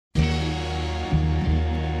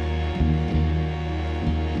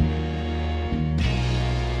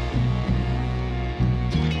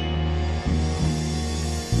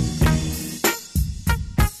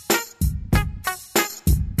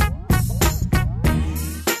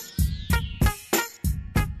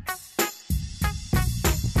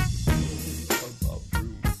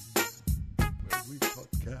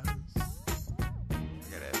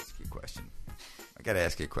got to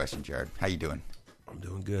ask you a question, Jared. How you doing? I'm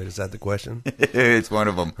doing good. Is that the question? It's one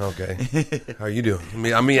of them. Okay. How are you doing?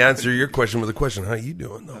 Let me answer your question with a question. How are you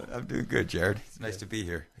doing, though? I'm doing good, Jared. It's nice to be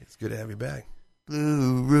here. It's good to have you back.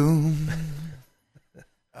 Blue Room.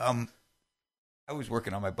 I was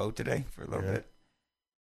working on my boat today for a little bit,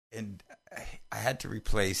 and I had to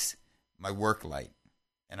replace my work light,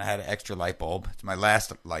 and I had an extra light bulb. It's my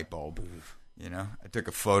last light bulb. You know, I took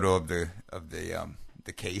a photo of the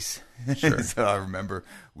case, Sure. so I remember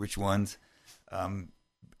which ones.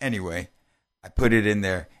 Anyway, I put it in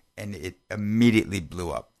there, and it immediately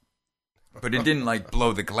blew up. But it didn't like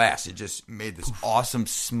blow the glass. It just made this awesome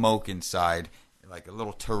smoke inside, like a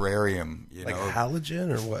little terrarium. You know, like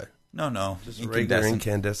halogen or what? No, just regular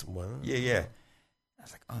incandescent. Wow. Yeah. I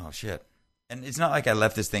was like, oh shit. And it's not like I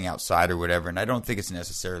left this thing outside or whatever, and I don't think it's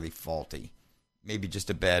necessarily faulty. Maybe just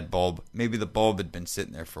a bad bulb. Maybe the bulb had been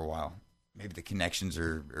sitting there for a while. Maybe the connections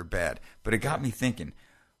are bad. But it got me thinking,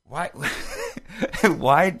 why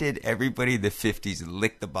did everybody in the 50s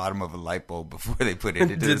lick the bottom of a light bulb before they put it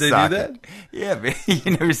into the socket? Did they do that? Yeah, man.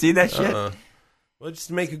 You never see that shit? Well, just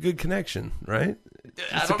to make a good connection, right?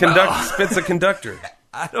 Spits a conductor.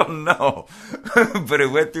 I don't know. But it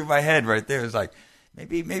went through my head right there. It was like,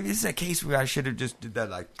 maybe this is a case where I should have just did that,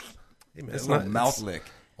 like, hey, man, mouth lick.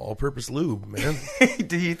 All-purpose lube, man.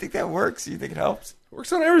 Do you think that works? Do you think it helps? It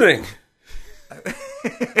works on everything.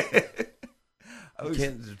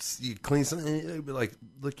 You clean something, it'd be like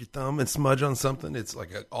lick your thumb and smudge on something. It's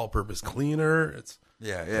like an all-purpose cleaner. It's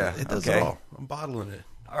it does it all. I'm bottling it.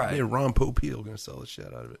 All right. Me and Ron Popeil going to sell the shit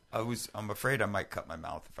out of it. I'm afraid I might cut my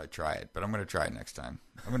mouth if I try it, but I'm going to try it next time.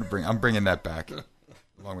 I'm bringing that back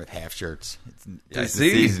along with half shirts. It's the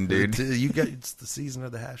season, dude. It's the season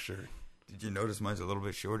of the half shirt. Did you notice mine's a little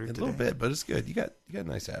bit shorter today? A little bit, but it's good. You got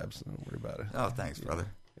nice abs. Don't worry about it. Oh, thanks, brother.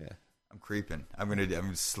 Yeah. I'm creeping.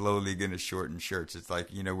 I'm slowly gonna shorten shirts. It's like,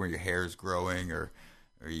 you know, where your hair is growing, or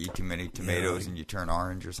you eat too many tomatoes and you turn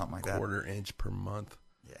orange or something like that. Quarter inch per month.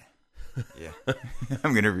 Yeah.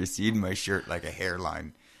 I'm gonna recede my shirt like a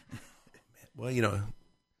hairline. Well, you know,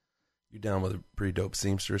 you're down with a pretty dope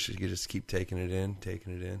seamstress. You can just keep taking it in.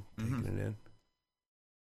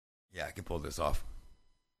 Yeah, I can pull this off.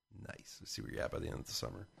 Nice. Let's see where you're at by the end of the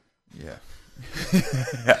summer. Yeah.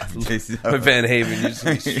 With Van Haven, you just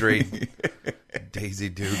be straight Daisy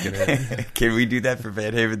Duke in it. Can we do that for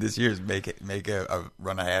Van Haven this year? Is make a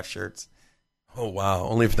run of half shirts? Oh wow!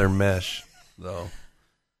 Only if they're mesh, though.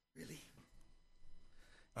 Really?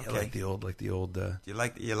 Yeah, Okay. like the old. Do you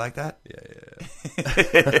like that? Yeah.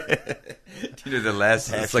 You know, the last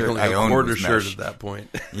half it's like shirt only I a owned quarter was shirt mesh. at that point.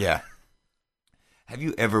 Yeah. Have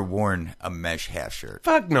you ever worn a mesh half shirt?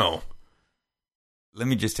 Fuck no. Let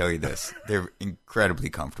me just tell you this. They're incredibly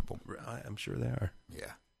comfortable. I'm sure they are.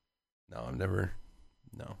 Yeah. No, I've never.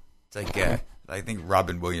 No. It's like, I think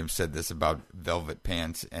Robin Williams said this about velvet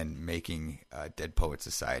pants and making Dead Poet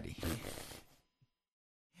Society.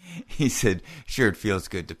 He said, sure, it feels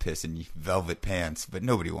good to piss in velvet pants, but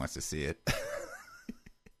nobody wants to see it.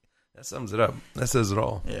 That sums it up. That says it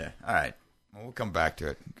all. Yeah. All right. Well, we'll come back to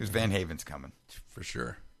it because Van Haven's coming. For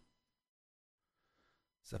sure.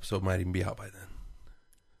 This episode might even be out by then.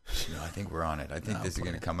 No, I think we're on it. I think this is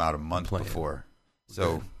going to come out a month before.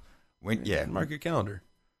 So, mark your calendar.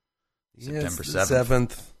 September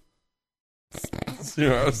 7th.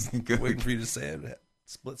 I was waiting for you to say it.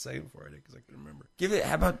 Split second before I did because I couldn't remember.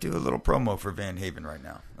 How about do a little promo for Van Haven right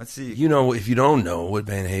now? Let's see. You know, if you don't know what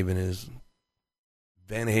Van Haven is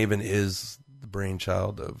the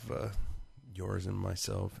brainchild of yours and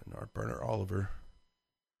myself and our partner Oliver.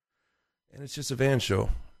 And it's just a van show.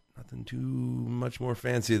 Nothing too much more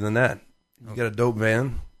fancy than that. You got a dope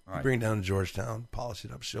van. Right. You bring it down to Georgetown, polish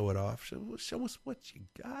it up, show it off. Show us what you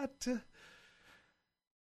got.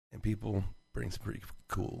 And people bring some pretty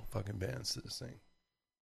cool fucking bands to this thing.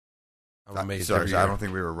 I'm amazed. Sorry, I don't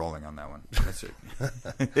think we were rolling on that one. That's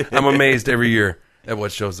it. I'm amazed every year at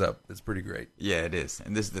what shows up. It's pretty great. Yeah, it is.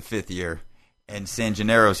 And this is the 5th year. And San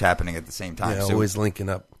Gennaro's happening at the same time. Yeah, so always linking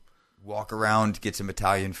up. Walk around, get some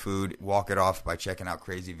Italian food, walk it off by checking out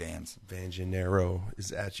Crazy Vans. Van Gennaro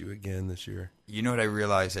is at you again this year. You know what I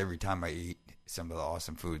realize every time I eat some of the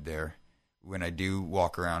awesome food there? When I do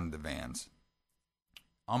walk around the vans.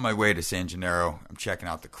 On my way to San Gennaro, I'm checking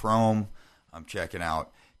out the chrome. I'm checking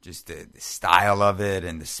out just the style of it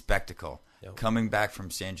and the spectacle. Yep. Coming back from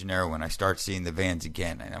San Gennaro, when I start seeing the vans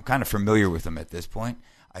again, and I'm kind of familiar with them at this point,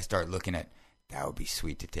 I start looking at, that would be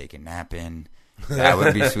sweet to take a nap in. That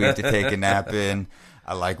would be sweet to take a nap in.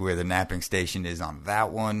 I like where the napping station is on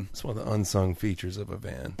that one. It's one of the unsung features of a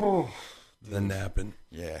van. Oh, the napping.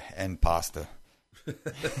 Yeah, and pasta.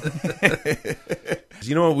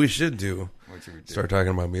 You know what we should do? What should we do? Start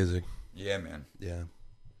talking about music. Yeah, man. Yeah.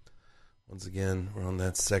 Once again, we're on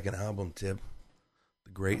that second album tip.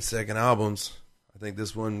 The great second albums. I think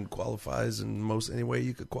this one qualifies in most any way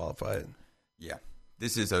you could qualify it. Yeah.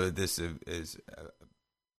 It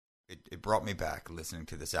brought me back listening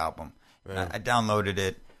to this album. Yeah. I downloaded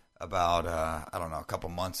it about, a couple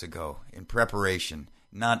months ago in preparation,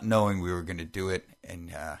 not knowing we were going to do it.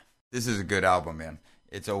 And this is a good album, man.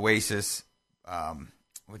 It's Oasis.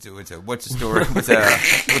 What's the story?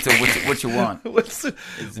 What's you want? What's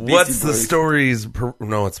the stories?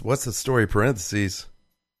 What's the story? Parentheses.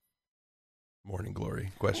 Morning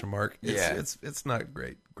Glory? Question mark. It's not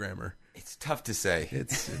great grammar. It's tough to say.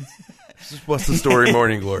 It's just, what's the story?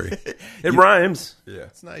 Morning Glory. It rhymes. Yeah,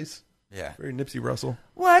 it's nice. Yeah, very Nipsey Russell.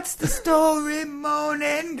 What's the story?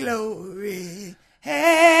 Morning Glory.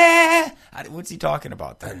 Hey, what's he talking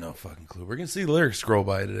about there? I have no fucking clue. We're gonna see the lyrics scroll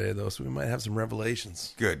by today, though, so we might have some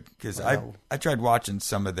revelations. Good, because I tried watching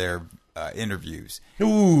some of their interviews.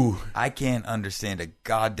 Ooh, I can't understand a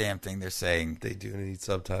goddamn thing they're saying. They do need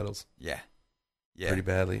subtitles. Yeah, pretty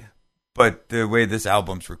badly. But the way this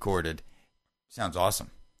album's recorded sounds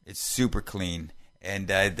awesome. It's super clean, and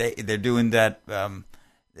they're doing that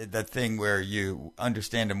thing where you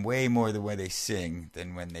understand them way more the way they sing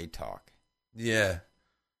than when they talk. Yeah.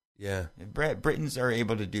 Britons are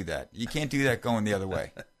able to do that. You can't do that going the other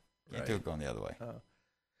way. Right. Do it going the other way.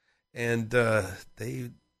 And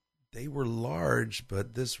they were large,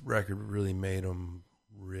 but this record really made them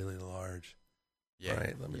really large. Yeah.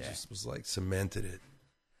 Right. Just was like cemented it.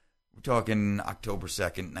 We're talking October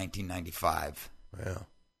 2nd, 1995. Wow.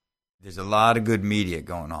 There's a lot of good media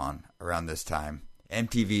going on around this time.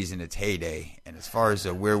 MTV's in its heyday, and as far as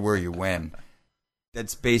Where Were You When,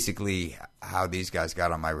 that's basically how these guys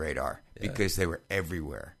got on my radar, because they were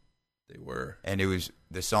everywhere. They were. And it was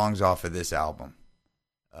the songs off of this album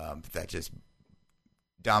that just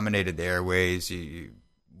dominated the airways. You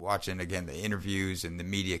watching, again, the interviews and the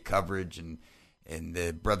media coverage, and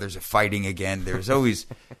the brothers are fighting again. There was always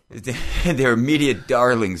they were media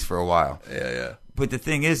darlings for a while. Yeah. But the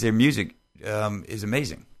thing is, their music is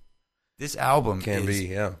amazing. This album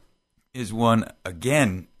is one,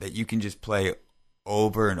 again, that you can just play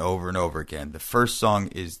over and over and over again. The first song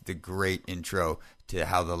is the great intro to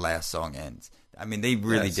how the last song ends. I mean, they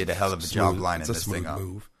really did a hell of a job lining this thing up.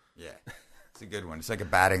 Move. Yeah, it's a good one. It's like a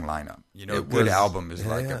batting lineup. A good album is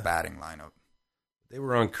like a batting lineup. They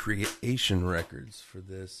were on Creation Records for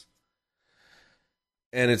this.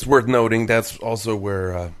 And it's worth noting, that's also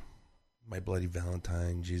where My Bloody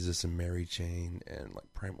Valentine, Jesus and Mary Chain, and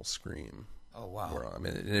like Primal Scream. Oh, wow. Were on.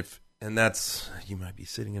 And that's, you might be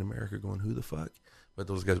sitting in America going, who the fuck? But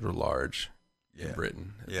those guys were large in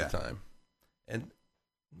Britain at the time. And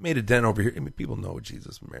made a dent over here. I mean, people know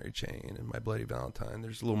Jesus and Mary Chain and My Bloody Valentine.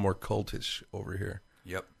 There's a little more cultish over here.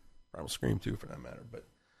 Yep. Primal Scream, too, for that matter.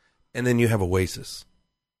 And then you have Oasis.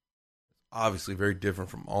 Obviously very different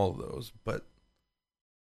from all of those, but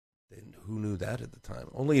who knew that at the time?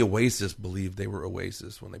 Only Oasis believed they were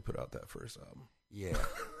Oasis when they put out that first album. Yeah.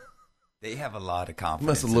 They have a lot of confidence.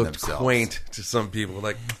 It must have looked themselves. Quaint to some people.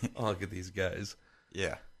 Like, oh, look at these guys.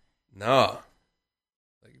 Yeah. No.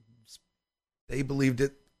 Like, they believed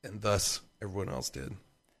it, and thus everyone else did.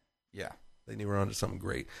 Yeah. They knew we were onto something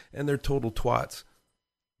great. And they're total twats.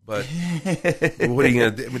 But what are you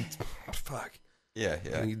going to do? I mean, fuck. Yeah.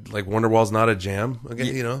 I mean, like, Wonderwall's not a jam.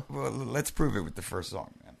 Okay, Well, let's prove it with the first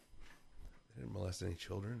song, man. They didn't molest any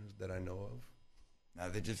children that I know of. No,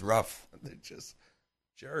 they're just rough. They're just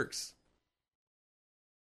jerks.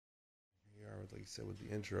 Here we are, like you said, with the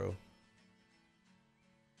intro.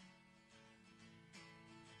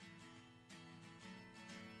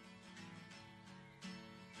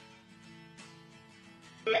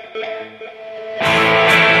 It's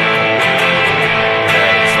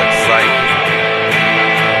like Psych.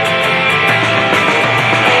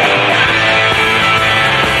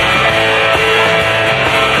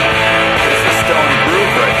 It's the Stone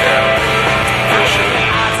groove right there. For sure.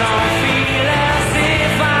 I don't feel as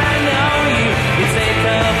if I know you. You take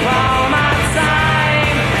up all my time.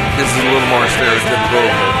 This is a little more stereotypical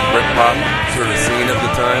of the Britpop sort of scene at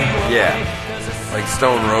the time. Yeah. Like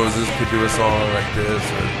Stone Roses could do a song like this,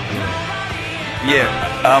 or Yeah.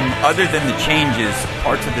 Other than the changes,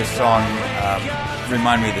 parts of this song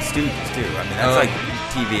remind me of the Stooges too. I mean, that's like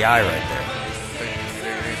TVI right there.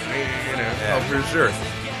 Oh, for sure.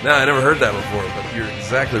 No, I never heard that before, but you're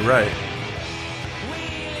exactly right.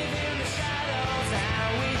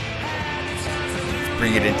 Let's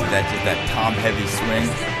bring it into that tom heavy swing.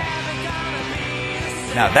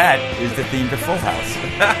 Now that is the theme to Full House.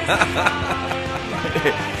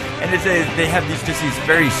 And they have these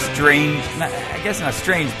very strange, I guess not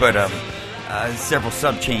strange, but several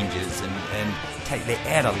sub changes, and they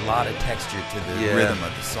add a lot of texture to the rhythm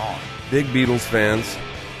of the song. Big Beatles fans,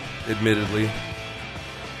 admittedly.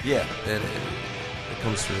 Yeah, and it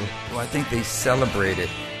comes through. Well, I think they celebrate it.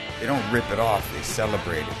 They don't rip it off. They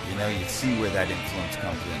celebrate it. You know, you see where that influence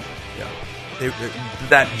comes in. Yeah,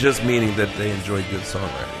 that just meaning that they enjoy good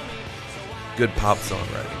songwriting, good pop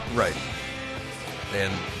songwriting, right?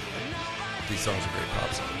 And these songs are great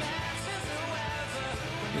pop songs.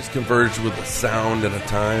 Just converged with a sound and a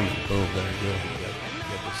time, and boom, there you go. You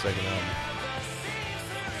got the second album.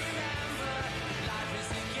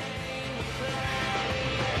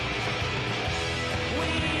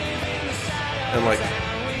 And like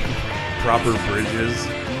proper bridges,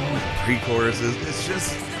 pre-choruses. It's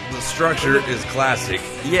just the structure is classic.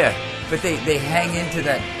 Yeah, but they hang into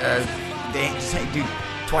that. They just do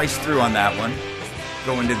twice through on that one.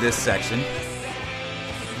 Go into this section.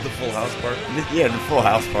 The Full House part? Yeah, the Full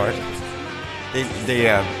House part. They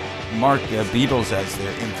mark the Beatles as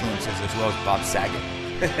their influences as well as Bob Saget.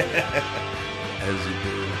 As you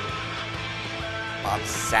do. Bob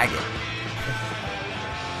Saget.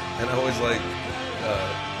 And I always like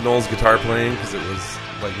Noel's guitar playing because it was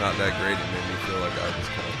like not that great. It made me feel like I was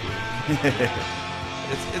kind of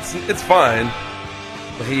cool. It's fine,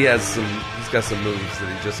 but he's got some moves that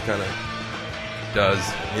he just kind of does.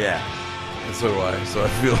 Yeah. And so do I. So I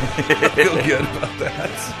feel good about that.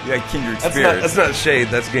 You got kindred spirits. That's not shade.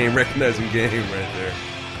 That's game recognizing game right there.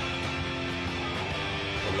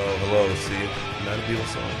 Hello. See, not a Beatles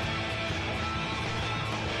song.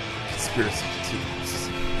 Conspiracy theories.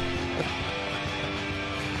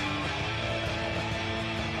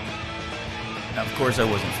 Now, of course, I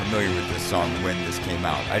wasn't familiar with this song when this came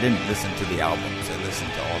out. I didn't listen to the albums. I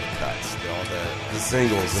listened to all the cuts, all the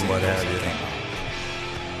singles and what have you.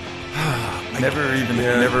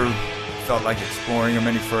 Never felt like exploring them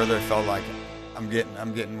any further. I felt like I'm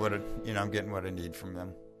getting what I need from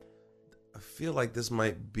them. I feel like this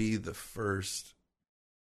might be the first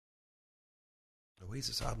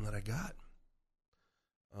Oasis album that I got.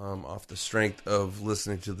 Off the strength of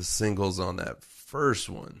listening to the singles on that first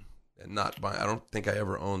one, and I don't think I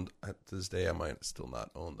ever owned. To this day, I might still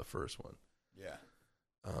not own the first one. Yeah.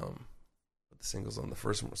 But the singles on the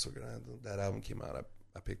first one were so good. That album came out,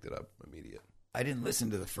 I picked it up immediate. I didn't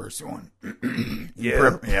listen to the first one.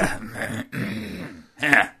 Yeah.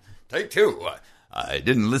 Take two. I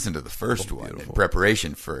didn't listen to the first one in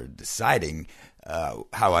preparation for deciding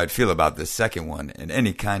how I'd feel about this second one and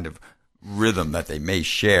any kind of rhythm that they may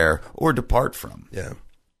share or depart from. Yeah.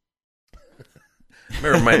 I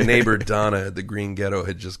remember my neighbor Donna at the Green Ghetto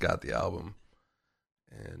had just got the album,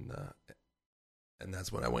 and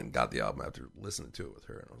that's when I went and got the album after listening to it with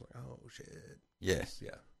her, and I was like, oh shit. Yes.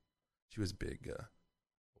 Yeah. She was a big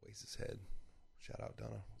Oasis head. Shout out,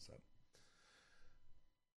 Donna. What's up?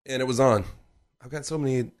 And it was on. I've got so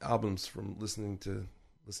many albums from listening to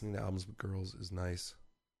albums with girls is nice.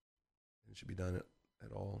 It should be done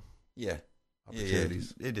at all. Yeah.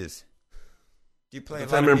 Opportunities. Yeah, it is. Do you play the a lot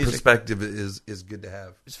of feminine music? Perspective is good to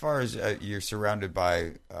have. As far as you're surrounded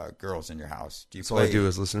by girls in your house, do you That's play? all I do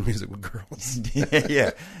is listen to music with girls.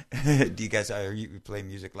 Yeah. Do you guys you play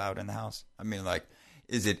music loud in the house? I mean, like,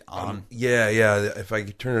 is it on? Yeah. If I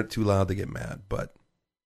turn it too loud, they get mad. But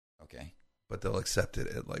okay. But they'll accept it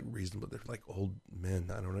at like reasonable. They're like old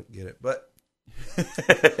men. I don't get it, but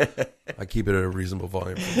I keep it at a reasonable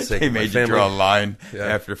volume for the sake they of my made family. you draw a line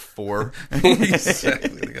after 4. Exactly.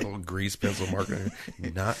 They got a little grease pencil marker.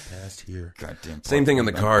 Not past here. Goddamn. Same thing in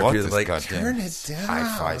the car too. Like, turn it down.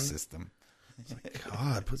 Hi-fi system.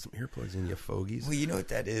 God, put some earplugs in, you fogies. Well, you know what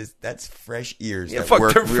that is? That's fresh ears. Yeah, that fuck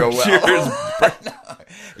work their real fresh well.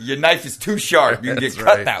 Your knife is too sharp. You can get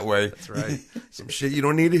cut that way. That's right. Some shit you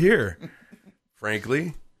don't need to hear.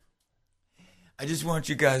 Frankly. I just want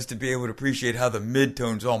you guys to be able to appreciate how the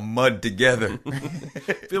midtones all mud together.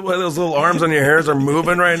 Feel like those little arms on your hairs are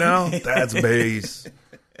moving right now? That's bass.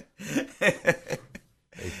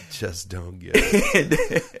 They just don't get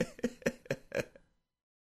it.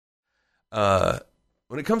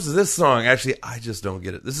 When it comes to this song, actually, I just don't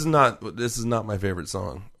get it. This is not my favorite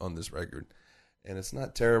song on this record, and it's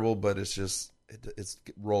not terrible, but it's just it's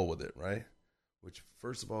roll with it, right? Which,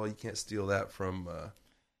 first of all, you can't steal that from.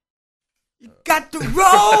 You got to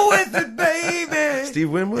roll with it, baby. Steve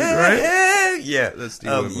Winwood, right? Yeah, that's Steve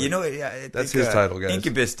Winwood. You know, I that's think, his title, guys.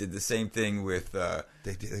 Incubus did the same thing with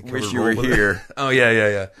they "Wish You Were Here." Oh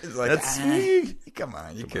yeah. It's like, that's sweet. Come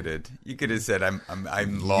on, you could have said I'm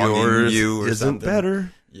longing Yours you or isn't something.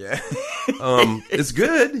 better. Yeah. It's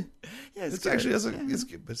good. Yeah, it's actually it's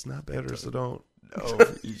good, but it's not better. So don't. No,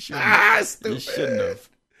 you shouldn't. Stupid. You shouldn't have.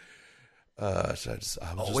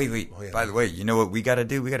 Wait. Oh, yeah. By the way, you know what we got to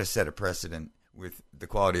do? We got to set a precedent with the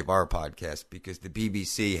quality of our podcast because the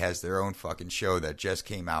BBC has their own fucking show that just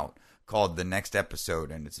came out called The Next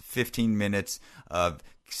Episode, and it's 15 minutes of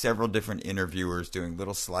several different interviewers doing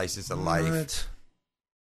little slices of life. What?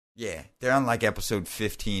 Yeah, they're on like episode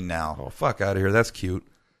 15 now. Oh, fuck out of here. That's cute.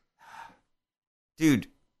 Dude,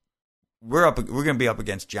 we're gonna be up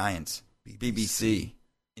against giants. BBC.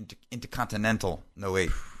 Intercontinental. No,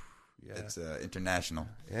 wait. Yeah. It's international.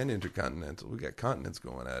 And intercontinental. We got continents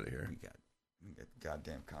going out of here. We got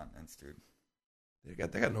goddamn continents, dude. They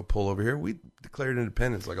got no pull over here. We declared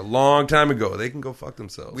independence like a long time ago. They can go fuck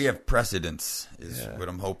themselves. We have precedents, is what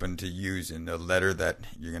I'm hoping to use in the letter that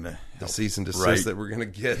you're gonna the cease and desist write. that we're gonna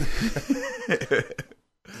get.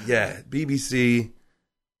 Yeah, BBC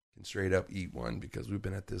can straight up eat one because we've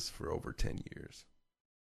been at this for over 10 years.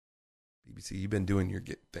 BBC, you've been doing your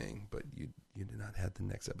thing, but you did not have the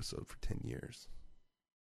next episode for 10 years.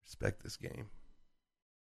 Respect this game.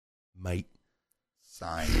 Might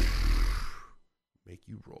Sign. make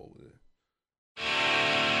you roll with it.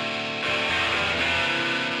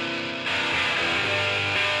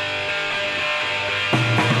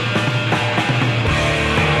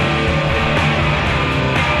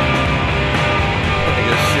 Like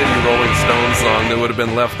a shitty Rolling Stones song that would have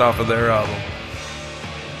been left off of their album.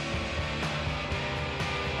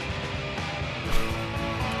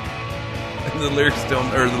 The lyrics don't,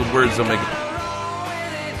 or the words don't make it.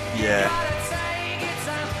 Yeah.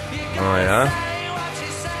 Oh, yeah?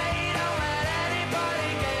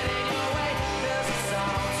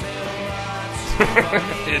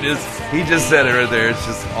 It is. He just said it right there. It's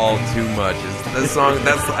just all too much. This song.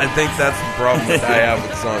 I think that's the problem that I have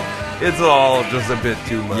with the song. It's all just a bit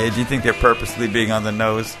too much. Yeah, do you think they're purposely being on the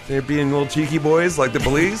nose? They're being little cheeky boys like the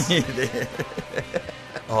Police?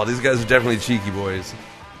 Oh, these guys are definitely cheeky boys.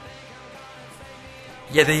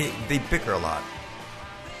 Yeah, they bicker a lot.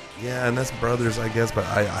 Yeah, and that's brothers, I guess. But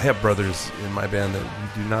I have brothers in my band that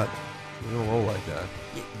we don't roll like that.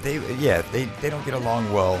 They don't get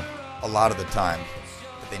along well a lot of the time.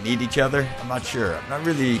 But they need each other. I'm not sure. I'm not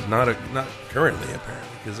really. Not currently, apparently,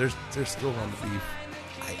 because they're still on the beef.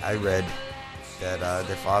 I read that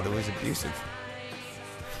their father was abusive.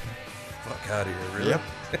 Fuck out of here, really? Yep.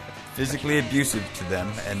 Physically abusive to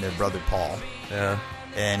them and their brother Paul. Yeah.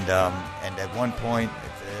 And at one point,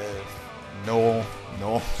 Noel.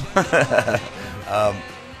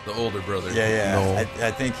 The older brother. Yeah. Noel.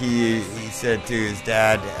 I think he said to his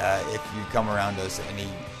dad, if you come around us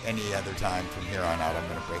any other time from here on out, I'm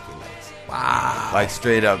going to break your legs. Wow. Like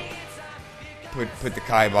straight up, put the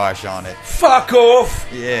kibosh on it. Fuck off.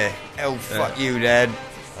 Yeah. Oh, fuck you, Dad.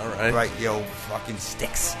 All right. Right, yo, fucking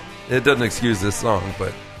sticks. It doesn't excuse this song,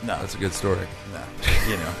 but No. that's a good story. No,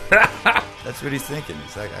 that's what he's thinking.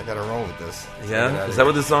 He's like, I got to roll with this. Yeah. Is that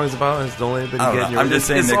what this song is about? Is don't let anybody I don't get know. in your I'm just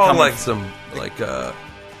saying it's they're all coming- like some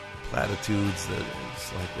platitudes that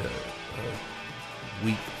it's like a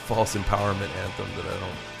weak false empowerment anthem that I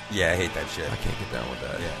Yeah, I hate that shit. can't get down with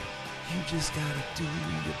that. Yeah. You just gotta do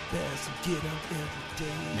your best and get up every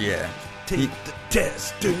day. Yeah. Take the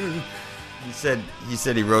test, dude. He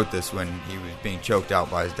said he wrote this when he was being choked out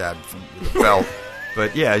by his dad with a belt.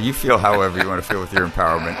 But yeah, you feel however you want to feel with your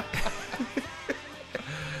empowerment.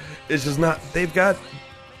 It's just not. They've got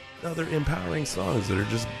other empowering songs that are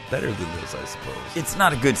just better than this, I suppose. It's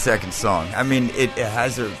not a good second song. I mean, it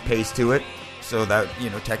has a pace to it, so that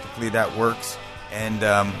technically that works, and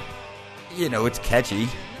it's catchy.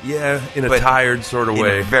 Yeah, in a But tired sort of in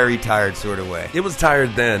way. a very tired sort of way. It was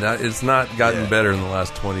tired then. It's not gotten Yeah. better in the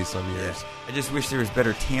last 20-some years. I just wish there was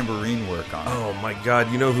better tambourine work on it. Oh, my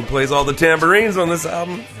God. You know who plays all the tambourines on this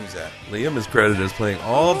album? Who's that? Liam is credited as playing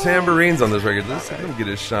all tambourines on this record. Let's let him get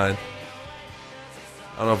his shine.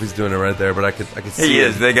 I don't know if he's doing it right there, but I could see He it.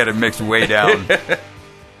 is. They got it mixed way down.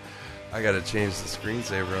 I got to change the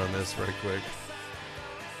screensaver on this right quick.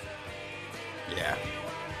 Yeah.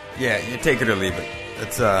 Yeah, you take it or leave it.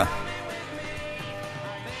 It's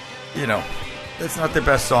that's not their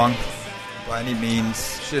best song by any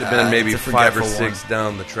means. Should have been maybe it's a 5 or forgetful 6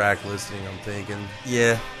 down the track listing, I'm thinking.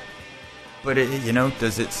 Yeah. But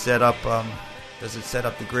does it set up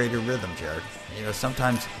the greater rhythm, Jared?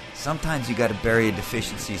 Sometimes you got to bury a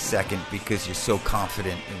deficiency second because you're so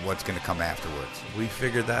confident in what's going to come afterwards. We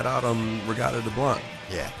figured that out on Regatta de Blanc.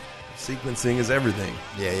 Yeah. Sequencing is everything.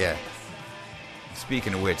 Yeah.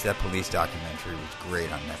 Speaking of which, that police documentary was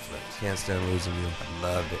great on Netflix. Can't stand losing you. I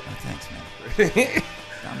loved it. Oh, thanks, man.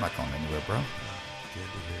 I'm not going anywhere, bro. Good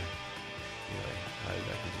to hear. Anyway,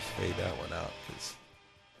 I can just fade that one out because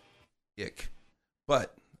ick.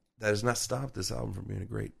 But that has not stopped this album from being a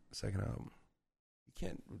great second album. You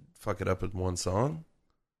can't fuck it up with one song.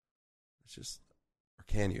 It's just, or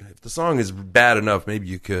can you? If the song is bad enough, maybe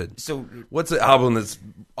you could. So what's the album that's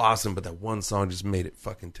awesome, but that one song just made it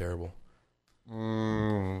fucking terrible?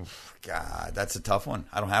 God, that's a tough one.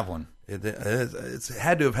 I don't have one. It's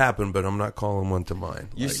had to have happened, but I'm not calling one to mind.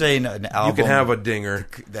 You're saying an album. You can have a dinger.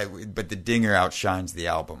 But the dinger outshines the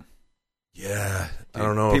album. Yeah. Dude, I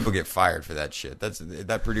don't know. People get fired for that shit.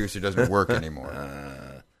 That producer doesn't work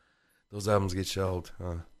anymore. Those albums get shelved.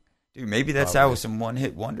 Dude, maybe that's Probably. how some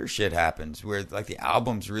one-hit wonder shit happens, where like the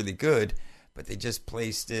album's really good, but they just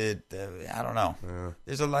placed it. I don't know. Yeah.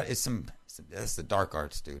 There's a lot. That's the dark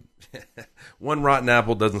arts, dude. One rotten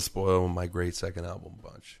apple doesn't spoil my great second album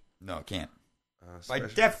bunch. No, it can't. By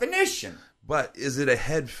Especially- definition. But is it a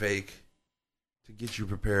head fake to get you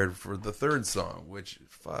prepared for the third song? Which,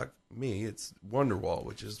 fuck me, it's Wonderwall,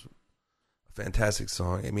 which is a fantastic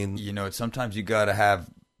song. I mean, You know, sometimes you got to have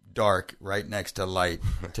dark right next to light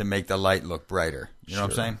to make the light look brighter. You know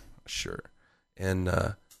what I'm saying? Sure. And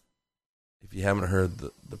if you haven't heard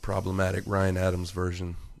the problematic Ryan Adams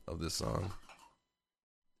version of this song,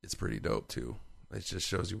 it's pretty dope too. It just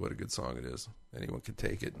shows you what a good song it is. Anyone can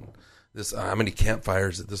take it. And this, how many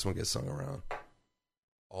campfires did this one get sung around?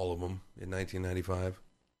 All of them in 1995.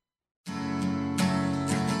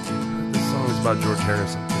 This song is about George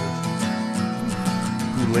Harrison too,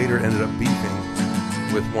 who later ended up beefing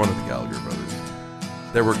with one of the Gallagher brothers.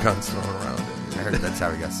 There were guns thrown around it. I heard that's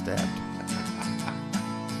how he got stabbed.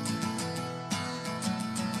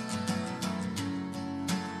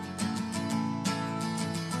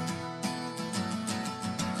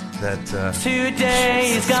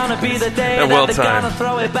 Today is gonna be the day Yeah, well that they're timed. gonna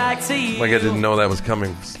throw it back to you. Like I didn't know that was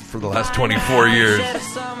coming for the last 24 years. I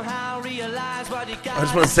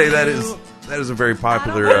just want to say that is a very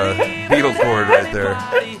popular Beatle chord right there.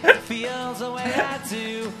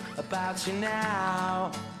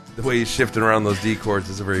 The way he's shifting around those D chords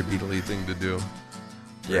is a very Beatle-y thing to do.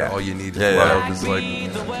 Yeah. All you need is Yeah, love. yeah. Is like,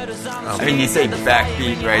 I mean, you say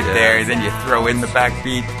backbeat right there, then you throw in the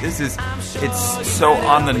backbeat. It's so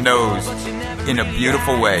on the nose in a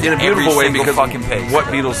beautiful way. in a beautiful Every way, single because fucking pace. what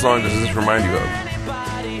Beatles song does this remind you of?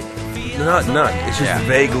 None. It's just Yeah.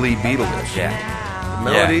 vaguely Beatles. Yeah.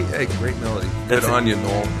 Melody, Yeah. hey, great melody. Good on you,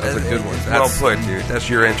 Noel. That's a good one. Well That's, put, dude. That's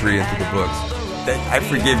your entry into the books. I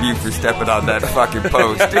forgive you for stepping on that fucking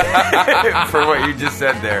post for what you just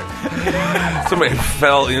said there. Somebody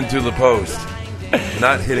fell into the post.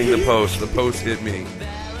 Not hitting the post. The post hit me.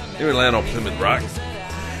 It would land on Plymouth Rock.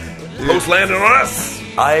 Post landed on us.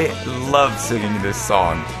 I love singing this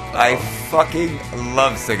song. I fucking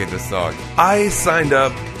love singing this song. I signed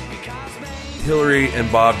up Hillary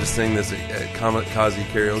and Bob to sing this at Kamikaze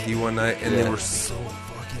Karaoke one night, and they were so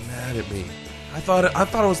fucking mad at me. I thought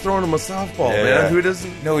I was throwing them a softball, man. Who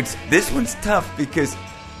doesn't? No, this one's tough because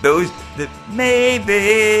maybe.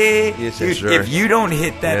 Yes, Dude, sure. if you don't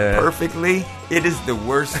hit that perfectly, it is the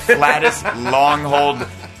worst, flattest long hold.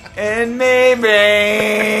 And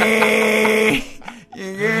maybe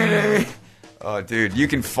you're gonna. Oh, dude, you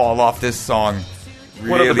can fall off this song. Really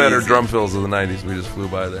One of the better easy. drum fills of the '90s. We just flew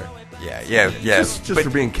by there. Yeah. Just for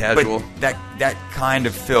being casual. But that kind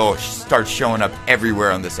of fill starts showing up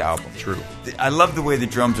everywhere on this album. True. I love the way the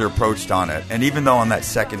drums are approached on it. And even though on that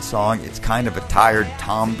second song, it's kind of a tired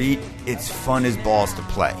tom beat, it's fun as balls to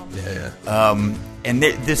play. Yeah. And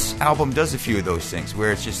this album does a few of those things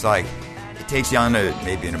where it's just like, it takes you on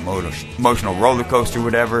maybe an emotional roller coaster or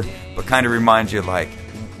whatever, but kind of reminds you like,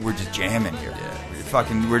 we're just jamming here.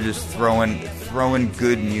 Yeah. We're just throwing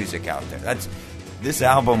good music out there. This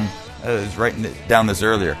album, I was writing it down this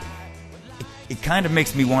earlier. It kind of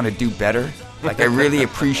makes me want to do better. Like I really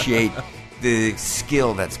appreciate the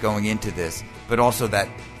skill that's going into this, but also that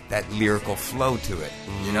lyrical flow to it.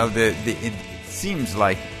 Mm-hmm. You know, it seems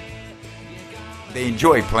like they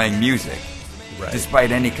enjoy playing music,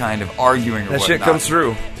 despite any kind of arguing or that whatnot. shit comes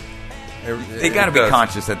through. They got to be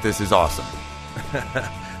conscious that this is awesome.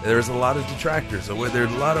 There's a lot of detractors.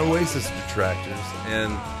 There's a lot of Oasis detractors,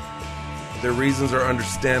 and their reasons are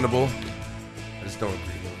understandable. I just don't agree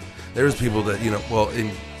with them. There's people that,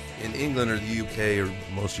 in England or the UK or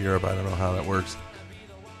most of Europe, I don't know how that works.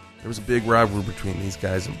 There was a big rivalry between these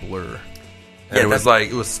guys and Blur. And it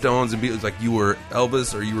was Stones and Beatles. It was like you were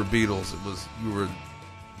Elvis or you were Beatles. You were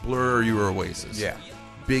Blur or you were Oasis. Yeah.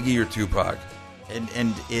 Biggie or Tupac. And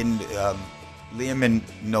in Liam and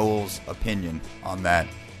Noel's opinion on that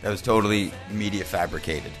was totally media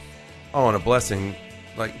fabricated. Oh, and a blessing.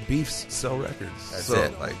 Like, beefs sell records. That's so,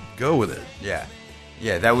 it. like, go with it. Yeah.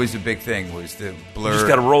 Yeah, that was a big thing, was the Blur You just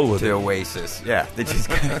got to roll with to it. Oasis. Yeah, they just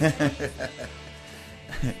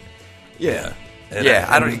Yeah. And Yeah,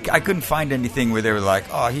 I couldn't find anything where they were like,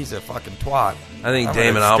 "Oh, he's a fucking twat." I think I'm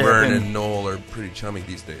Damon gonna stare Albarn him. and Noel are pretty chummy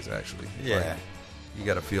these days, actually. Yeah. Like, you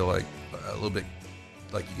got to feel like a little bit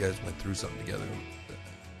like you guys went through something together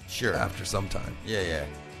Sure. after some time. Yeah.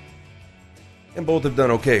 And both have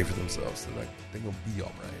done okay for themselves. They're going to be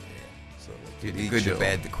all right. So, like, Dude, be the Good, chill. the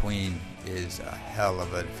Bad, the Queen is a hell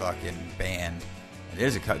of a fucking band.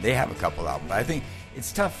 There's they have a couple albums. I think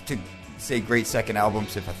it's tough to say great second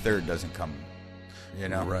albums if a third doesn't come. You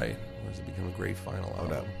know, Right. Or does it become a great final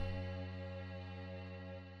Hold album? up.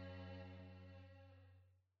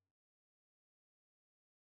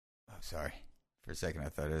 Oh, sorry. For a second, I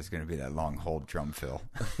thought it was going to be that long hold drum fill.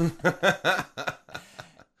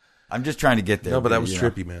 I'm just trying to get there. No, but that was you know.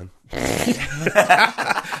 trippy, man.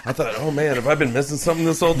 I thought, oh man, have I been missing something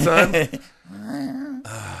this whole time?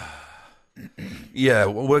 Yeah,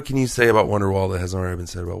 what can you say about Wonderwall that hasn't already been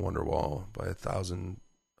said about Wonderwall by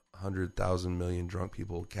 100,000 million drunk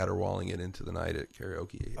people caterwauling it into the night at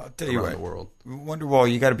karaoke I'll tell you around what, the world?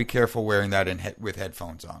 Wonderwall, you got to be careful wearing that with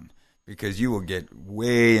headphones on because you will get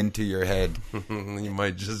way into your head. You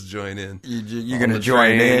might just join in. You're On going to the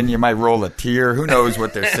join train. in. You might roll a tear. Who knows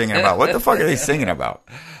what they're singing about? What the fuck are they singing about?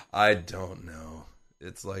 I don't know.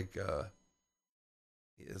 It's like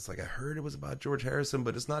I heard it was about George Harrison,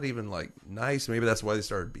 but it's not even like nice. Maybe that's why they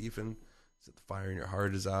started beefing. Is it the fire in your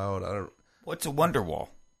heart is out? I don't. What's a Wonderwall?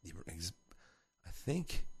 I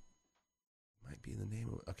think it might be the name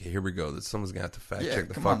of it. Okay, here we go. Someone's gonna have to fact check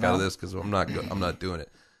the come fuck on out of now. this because I'm not doing it.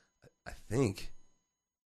 I think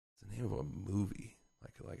it's the name of a movie,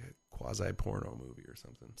 like a quasi porno movie or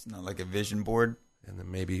something, It's not like a vision board. and then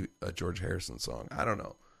maybe a George Harrison song. I don't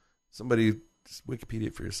know. Somebody just Wikipedia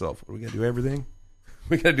it for yourself. What, we gotta do everything?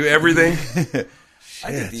 We gotta do everything.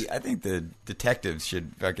 I think the detectives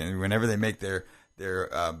should fucking whenever they make their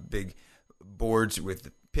big boards with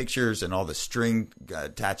the pictures and all the string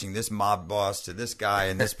attaching this mob boss to this guy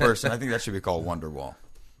and this person. I think that should be called Wonderwall.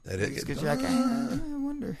 That is Because you're like, I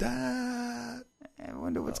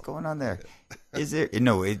wonder what's going on there. Is there?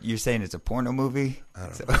 No, you're saying it's a porno movie. I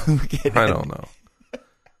don't know. I don't know.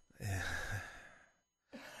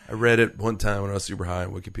 I read it one time when I was super high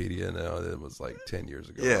on Wikipedia, and it was like 10 years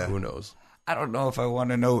ago. Yeah. Who knows? I don't know if I want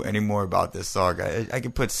to know any more about this song. I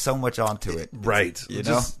could put so much onto it. Right. You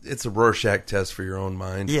know? It's a Rorschach test for your own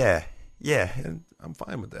mind. Yeah. And I'm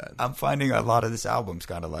fine with that. I'm finding a lot of this album's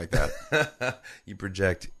kind of like that. You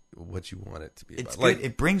project what you want it to be It's about. good.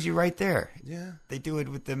 It brings you right there. Yeah. They do it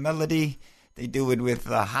with the melody. They do it with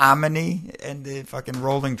the harmony and the fucking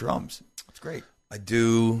rolling drums. It's great. I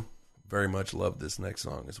do very much love this next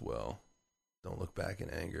song as well. Don't Look Back in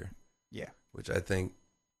Anger. Yeah. Which I think,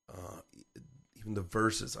 even the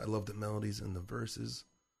verses, I love the melodies in the verses.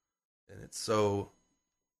 And it's so,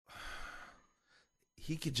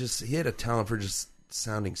 he had a talent for just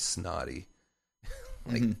sounding snotty.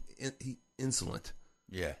 Like, insolent.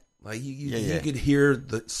 Yeah. Like, you Yeah. could hear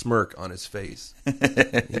the smirk on his face.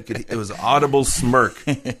 It was an audible smirk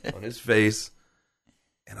on his face.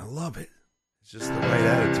 And I love it. It's just the right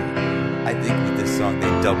attitude. I think with this song, they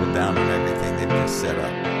doubled down on everything they've just set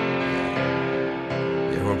up.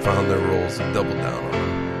 Everyone found their roles and doubled down on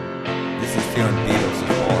them. This is feeling Beatles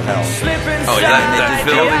of all hell. Oh, that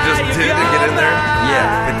Phil they just did to get in there?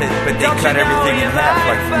 Yeah, but they cut everything in half,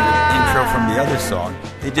 like from the intro from the other song.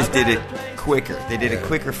 They just did it quicker. They did it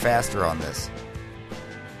quicker, faster on this.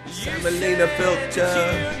 Semolina Filter.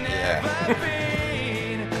 Yeah.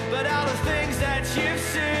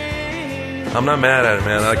 I'm not mad at it,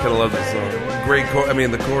 man. I kind of love this song. Great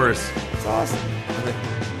the chorus. It's awesome.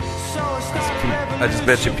 I just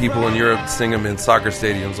bet you people in Europe sing them in soccer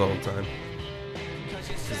stadiums all the time.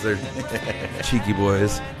 Because they're cheeky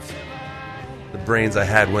boys. The brains I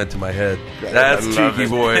had went to my head. That's cheeky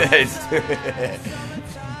boy.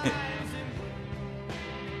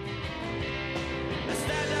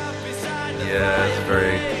 Yeah, it's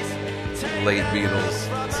very late Beatles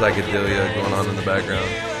psychedelia going on in the background.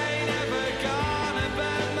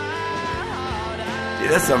 Dude,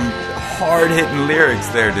 that's some hard-hitting lyrics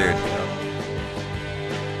there, dude.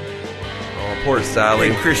 Oh, poor Sally.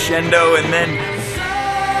 In crescendo and then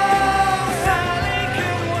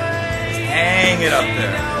hang it up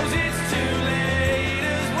there.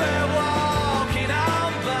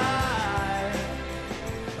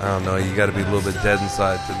 I don't know. You got to be a little bit dead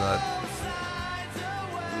inside to not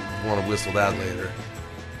want to whistle that later.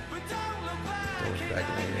 Don't look back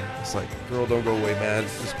at me. It's like, girl, don't go away, man.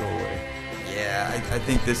 Just go away. Yeah, I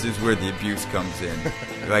think this is where the abuse comes in.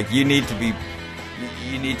 Like you need to be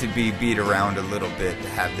beat around a little bit to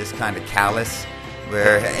have this kind of callous.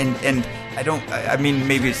 Where and I mean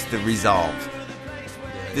maybe it's the resolve.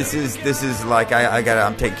 This is like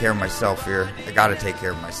I'm taking care of myself here. I gotta take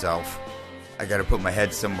care of myself. I gotta put my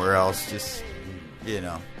head somewhere else. Just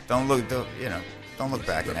don't look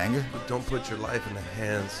back in anger. Don't put your life in the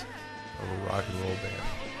hands of a rock and roll band.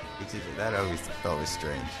 That always felt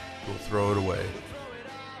strange. We'll throw it away,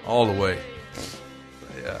 all the way.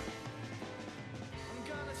 Yeah.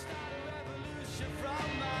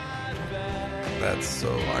 That's so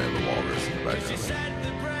Eye of the Walrus in the background.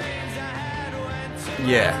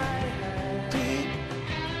 Yeah.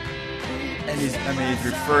 And he's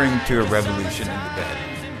referring to a revolution in the bed.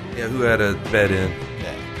 Yeah, who had a bed in?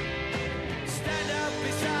 Yeah.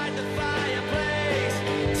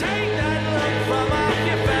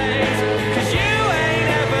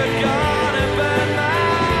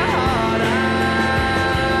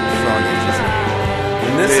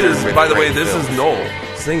 And this is, by the way, this is Noel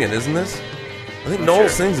singing, isn't this? I think Noel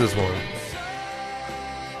sings this one.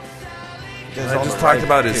 I just talked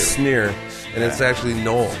about his sneer, and it's actually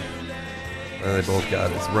Noel. And they both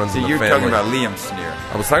got it. It runs in the family. So you're talking about Liam's sneer.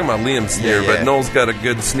 I was talking about Liam's sneer, but Noel's got a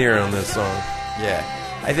good sneer on this song. Yeah.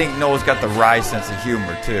 I think Noel's got the wry sense of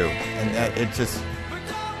humor, too. And it's just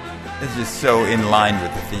so in line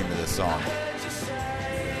with the theme of the song.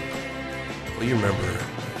 Well, you remember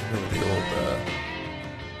the old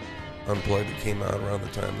Unplugged that came out around the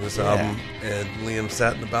time of this album, and Liam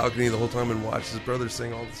sat in the balcony the whole time and watched his brother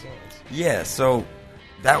sing all the songs. Yeah, so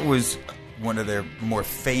that was one of their more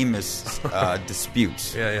famous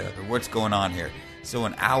disputes. Yeah. What's going on here? So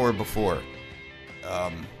an hour before,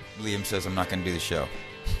 Liam says, I'm not going to do the show.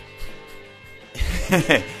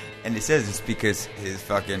 And he says it's because his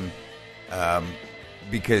fucking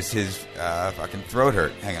throat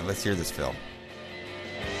hurt. Hang on, let's hear this, Phil.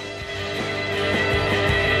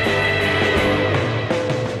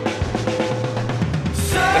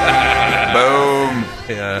 Boom.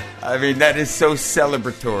 Yeah. I mean, that is so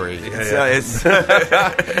celebratory. Yeah,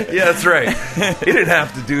 that's right. He didn't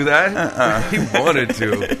have to do that. He wanted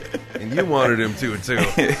to. And you wanted him to, too.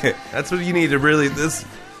 That's what you need to really... This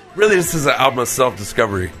is an album of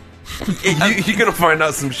self-discovery. You're going to find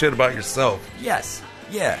out some shit about yourself. Yes.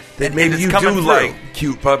 Yeah. That maybe you do like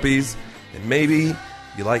cute puppies, and maybe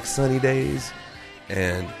you like sunny days,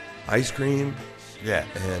 and ice cream. Yeah.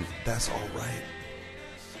 And that's all right.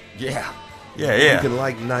 Yeah. You can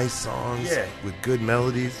like nice songs with good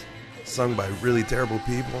melodies sung by really terrible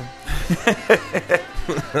people.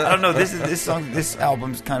 I don't know. This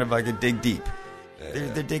album's kind of like a dig deep.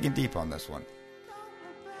 They're digging deep on this one.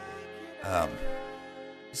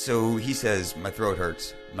 So he says, my throat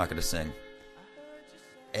hurts. I'm not going to sing.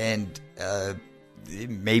 And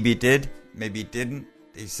maybe it did. Maybe it didn't.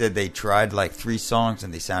 They said they tried like 3 songs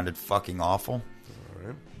and they sounded fucking awful. All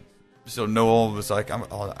right. So Noel was like,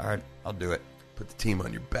 all right, I'll do it. Put the team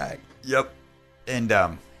on your back. Yep. And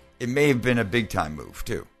it may have been a big time move,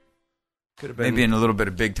 too. Could have been. Maybe in a little bit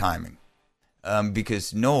of big timing.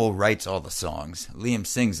 Because Noel writes all the songs. Liam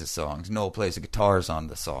sings the songs. Noel plays the guitars on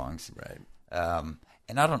the songs. Right.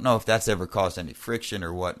 And I don't know if that's ever caused any friction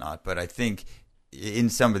or whatnot, but I think in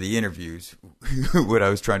some of the interviews, what I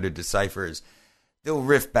was trying to decipher is they'll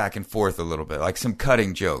riff back and forth a little bit, like some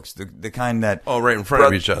cutting jokes, the kind that... Oh, right in front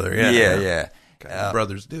of each other, yeah. Yeah. Kind of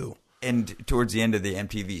brothers do. And towards the end of the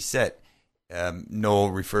MTV set,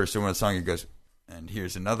 Noel refers to one of the songs, he goes, and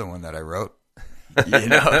here's another one that I wrote. You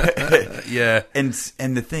know? Yeah. And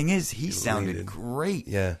the thing is, he sounded great.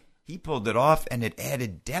 Yeah. He pulled it off, and it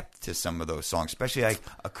added depth to some of those songs, especially like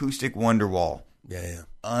Acoustic Wonderwall. Yeah.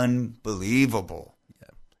 Unbelievable.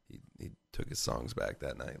 Yeah. He took his songs back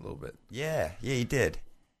that night a little bit. Yeah, he did.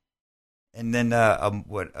 And then,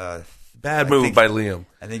 Bad move by Liam.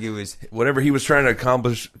 I think it was... Whatever he was trying to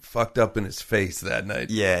accomplish fucked up in his face that night.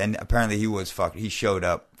 Yeah, and apparently he was fucked. He showed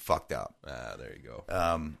up fucked up. Ah, there you go.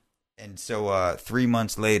 And so 3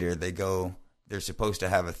 months later, they're supposed to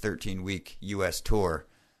have a 13-week U.S. tour,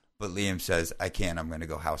 but Liam says, I can't, I'm going to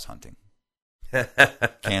go house hunting.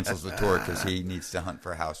 Cancels the tour because he needs to hunt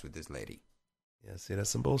for a house with his lady. Yeah, see, that's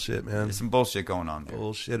some bullshit, man. There's some bullshit going on there.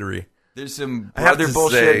 Bullshittery. There's some other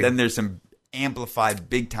bullshit, then there's some amplified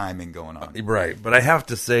big timing going on. Right, but I have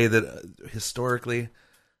to say that historically,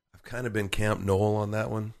 I've kind of been Camp Noel on that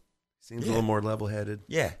one. Seems a little more level-headed.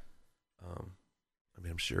 Yeah. I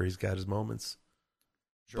mean, I'm sure he's got his moments.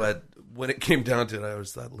 Sure. But when it came down to it, I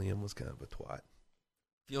always thought Liam was kind of a twat.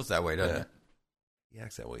 Feels that way, doesn't it? He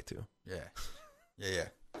acts that way, too. Yeah. Yeah.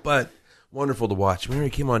 But wonderful to watch. Remember he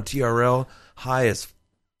came on TRL, high as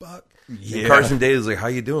fuck. Yeah. And Carson Daly's like, how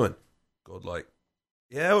you doing? Godlike.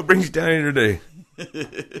 Yeah, what brings you down here today?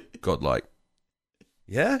 Godlike.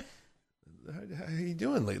 Yeah? How you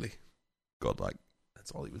doing lately? Godlike. That's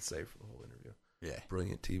all he would say for the whole interview. Yeah.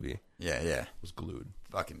 Brilliant TV. Yeah. Was glued.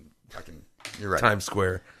 Fucking. You're right. Times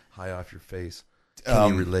Square, high off your face.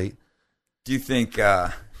 Can you relate? Do you think?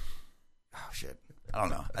 Oh shit! I don't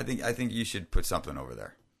know. I think you should put something over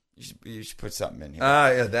there. You should put something in here.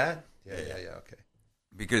 Yeah, that. Yeah. Okay.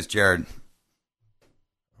 Because Jared,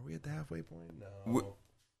 are we at the halfway point?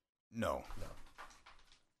 No.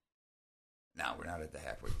 No, we're not at the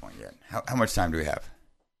halfway point yet. How much time do we have?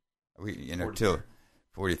 Are we, till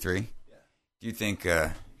 43? Yeah. Do you think?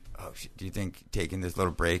 Do you think taking this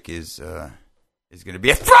little break is going to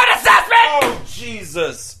be a threat assessment? Oh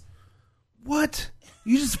Jesus! What?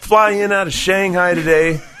 You just fly in out of Shanghai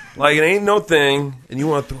today like it ain't no thing, and you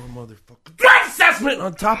want to throw a motherfucking threat assessment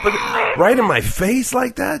on top of it, right in my face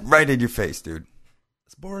like that? Right in your face, dude.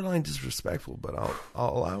 It's borderline disrespectful, but I'll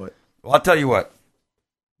allow it. Well, I'll tell you what.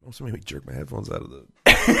 Don't somebody make me jerk my headphones out of the.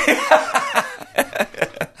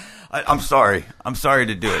 I'm sorry. I'm sorry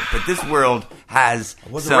to do it, but this world has. I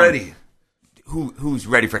wasn't ready. Who's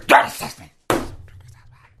ready for threat assessment?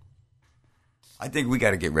 I think we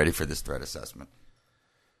got to get ready for this threat assessment.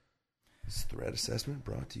 This threat assessment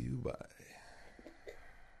brought to you by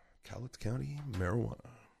Cowlitz County Marijuana.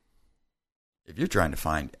 If you're trying to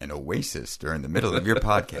find an oasis during the middle of your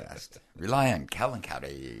podcast, rely on Callan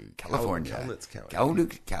County, California. Cowlitz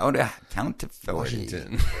County. Count to 40.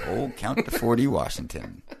 Washington. Oh, count to 40,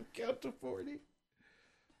 Washington. Count to 40.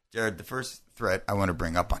 Jared, the first threat I want to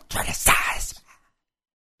bring up on threat assessment.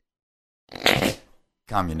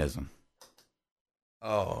 Communism.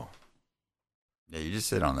 Oh. Yeah, you just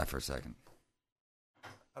sit on that for a second.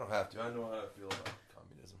 I don't have to. I know how I feel about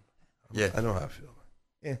communism. Yeah. I know how I feel.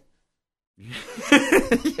 Yeah.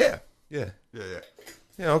 Yeah.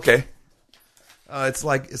 Yeah, okay. It's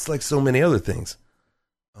like so many other things.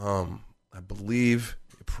 I believe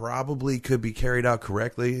it probably could be carried out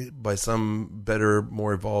correctly by some better,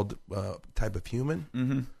 more evolved type of human.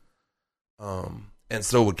 Mm-hmm. And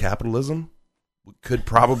so would capitalism. Could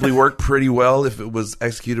probably work pretty well if it was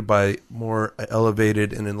executed by more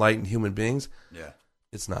elevated and enlightened human beings. Yeah.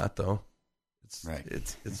 It's not though. It's right.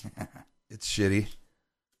 It's shitty.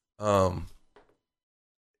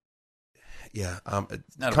 Yeah.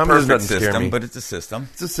 It's not a communism perfect doesn't scare system, me. but it's a system.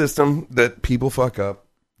 It's a system that people fuck up.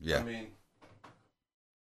 Yeah. I mean,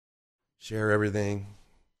 share everything.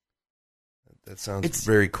 That sounds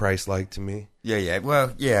very Christ-like to me. Yeah.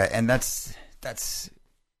 Well, yeah, and that's that's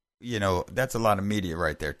a lot of media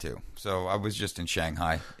right there too. So I was just in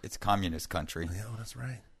Shanghai. It's a communist country. Yeah, that's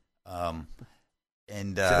right.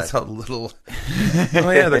 And that's how little.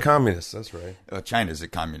 Oh yeah, they're communists. That's right. China's a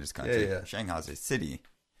communist country. Yeah. Shanghai's a city,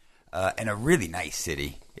 and a really nice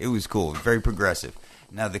city. It was cool, very progressive.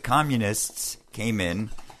 Now the communists came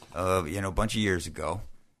in, a bunch of years ago,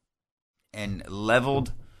 and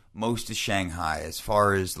leveled most of Shanghai as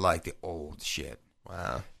far as like the old shit.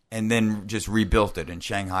 Wow. And then just rebuilt it. And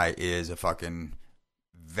Shanghai is a fucking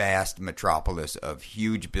vast metropolis of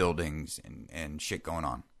huge buildings and shit going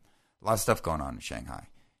on. A lot of stuff going on in Shanghai.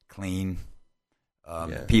 Clean.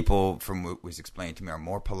 People, from what was explained to me, are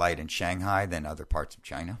more polite in Shanghai than other parts of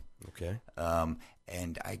China. Okay.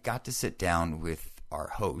 And I got to sit down with our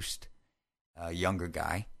host, a younger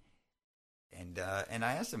guy, and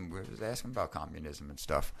I asked him, about communism and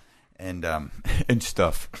stuff. And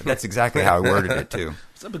stuff. That's exactly how I worded it too.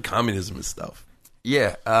 What's up with communism and stuff?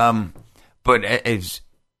 Yeah. But it's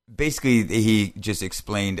basically he just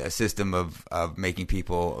explained a system of making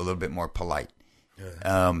people a little bit more polite.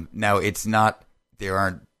 Yeah. Now it's not. There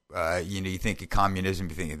aren't. You think of communism,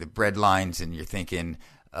 you think of the bread lines, and you're thinking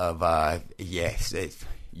of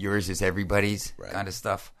yours is everybody's kind of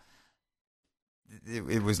stuff.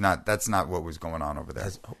 It was not. That's not what was going on over there.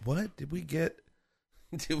 What did we get?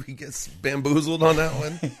 Did we get bamboozled on that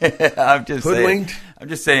one? I'm just hoodwinked. Saying, I'm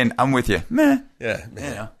just saying. I'm with you. Meh. Yeah,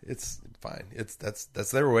 man. It's fine.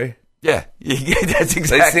 That's their way. Yeah, that's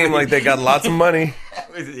exactly. They seem like they got lots of money.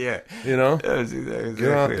 Yeah, That was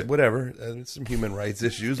exactly whatever. Some human rights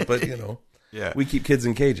issues, but yeah, we keep kids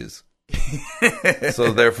in cages.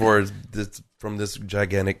 So therefore, from this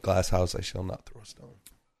gigantic glass house, I shall not throw a stone.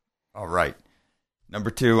 All right, number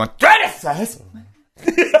 2 on criticize.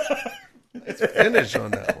 Let's finish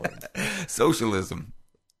on that one. Socialism.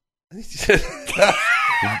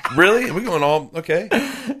 Really? Are we going all okay?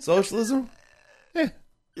 Socialism?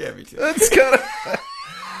 Yeah, me too. That's kind of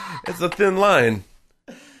it's a thin line.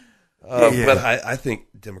 But I think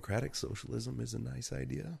democratic socialism is a nice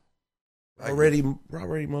idea. We're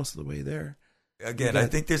already most of the way there. Again, I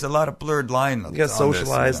think there's a lot of blurred line. You got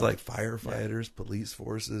socialized like firefighters, police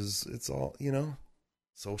forces. It's all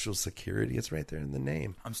social security. It's right there in the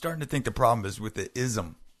name. I'm starting to think the problem is with the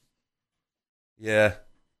ism. Yeah.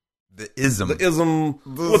 The ism. The ism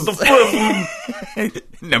with the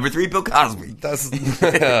frism. Number 3, Bill Cosby. That's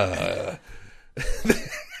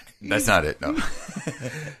That's not it, no.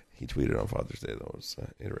 He tweeted on Father's Day, though. It was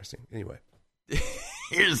interesting. Anyway.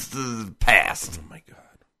 Here's the past. Oh, my God.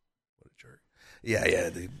 What a jerk. Yeah,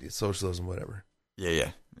 the socialism, whatever.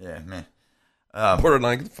 Yeah, man.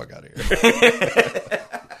 Borderline, get the fuck out of here.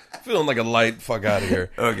 Feeling like a light, fuck out of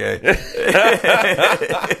here. Okay.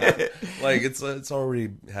 Like, it's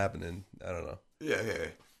already happening. I don't know. Yeah.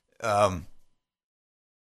 Do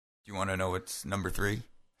you want to know what's number 3?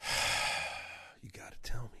 You gotta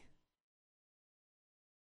tell me.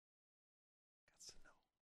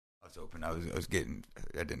 I was hoping I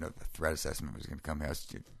didn't know the threat assessment was going to come here. I was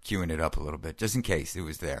queuing it up a little bit just in case it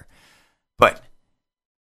was there. But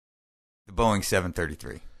the Boeing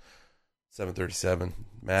 733. 737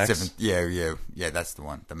 Max? Yeah, that's the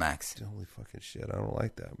one. The Max. Holy fucking shit. I don't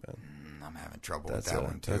like that, man. I'm having trouble with that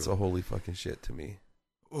one, too. That's a holy fucking shit to me.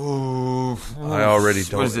 Ooh. I already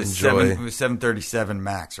don't enjoy. It was 737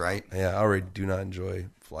 Max, right? Yeah, I already do not enjoy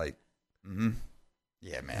flight. Mm-hmm.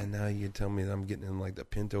 Yeah, man. And now you tell me that I'm getting in like the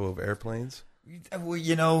Pinto of airplanes?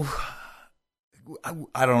 Well,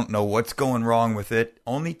 I don't know what's going wrong with it.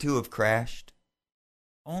 Only 2 have crashed.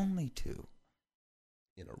 Only 2.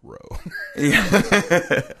 In a row.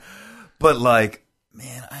 Yeah. But like,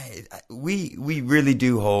 man, we really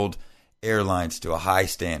do hold airlines to a high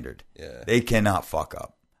standard. Yeah. They cannot fuck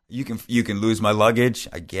up. You can lose my luggage.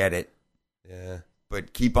 I get it. Yeah.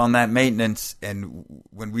 But keep on that maintenance. And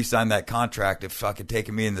when we signed that contract, if fucking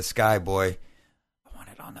taking me in the sky, boy, I want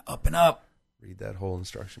it on the up and up. Read that whole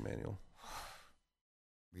instruction manual.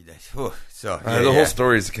 Read that. Whew. So the whole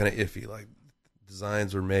story is kind of iffy. Like,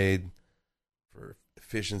 designs were made for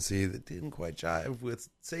efficiency that didn't quite jive with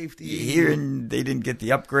safety. Here, and they didn't get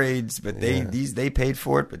the upgrades, but they paid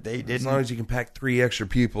for it, but they didn't. As long as you can pack 3 extra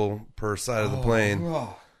people per side of the plane.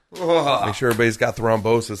 Make sure everybody's got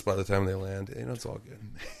thrombosis by the time they land. It's all good.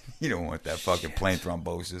 You don't want that fucking plane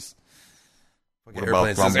thrombosis. What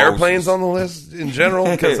Airplanes. about Is airplanes on the list in general?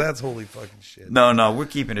 Because that's holy fucking shit. No, we're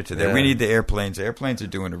keeping it to there. Yeah. We need the airplanes. The airplanes are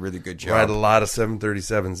doing a really good job. I had a lot of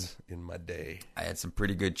 737s in my day. I had some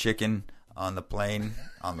pretty good chicken on the plane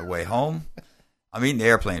on the way home. I'm eating the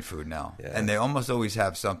airplane food now. Yeah. And they almost always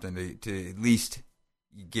have something to at least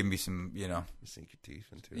give me some, You sink your teeth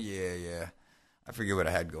into. Yeah. I forget what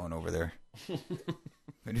I had going over there.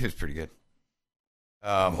 But it was pretty good.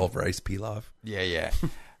 Whole rice pilaf. Yeah.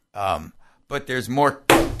 But there's more.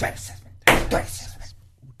 Threat assessment.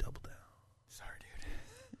 Ooh, double down. Sorry,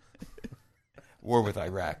 dude. War with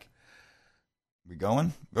Iraq. We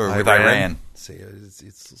going? Or with Iran? Iran? See,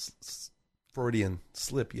 it's Freudian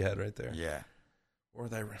slip you had right there. Yeah. Or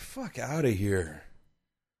with Iran. Fuck out of here.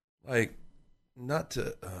 Like, not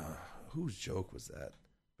to... whose joke was that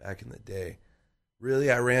back in the day?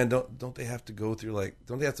 Really, Iran, don't they have to go through, like...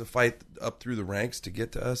 Don't they have to fight up through the ranks to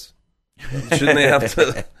get to us? Shouldn't they have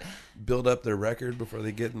to build up their record before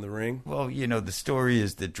they get in the ring? Well, the story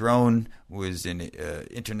is the drone was in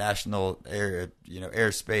international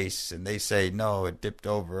airspace, and they say, no, it dipped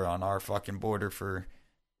over on our fucking border for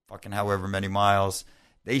fucking however many miles.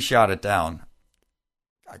 They shot it down.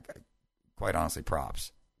 I quite honestly,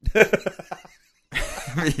 props.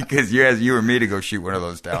 Because you or me to go shoot one of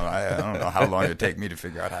those down. I don't know how long it would take me to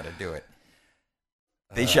figure out how to do it.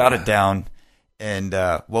 They shot it down. And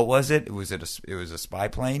what was it? It was a spy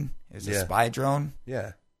plane? It was a spy drone?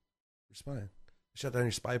 Yeah. You're spying. You shut down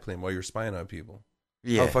your spy plane while you're spying on people.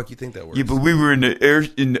 Yeah. How the fuck you think that works? Yeah, but we were in the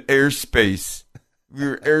airspace. We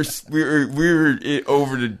were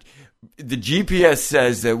over the GPS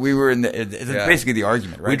says that we were in the basically the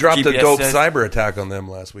argument, right? We dropped GPS a dope says, cyber attack on them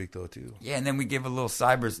last week though too. Yeah, and then we gave a little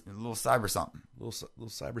cyber something. Little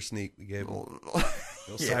cyber sneak we gave them.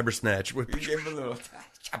 Little cyber snatch. We gave a little.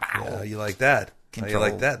 Yeah, you like that? How you Control.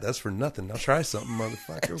 like that? That's for nothing. Now try something,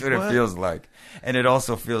 motherfucker. That's what it feels like, and it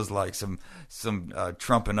also feels like some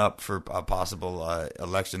trumping up for a possible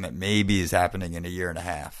election that maybe is happening in a year and a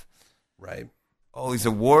half. Right. Oh, is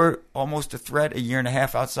a war almost a threat a year and a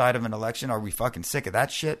half outside of an election? Are we fucking sick of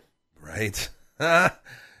that shit? Right. Yeah.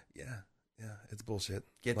 It's bullshit.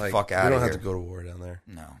 Get the fuck out of here. We don't have to go to war down there.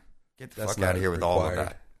 No. Get the fuck out of here with all of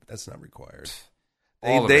that. That's not required.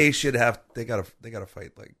 They should have. They gotta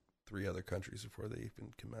fight like 3 other countries before they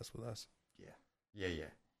even can mess with us. Yeah.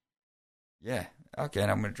 Okay,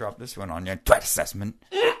 and I'm going to drop this one on you. Threat assessment.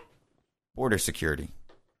 Border security.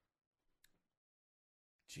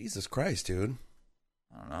 Jesus Christ, dude.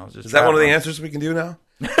 I don't know. Is that one of the answers we can do now?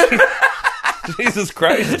 Jesus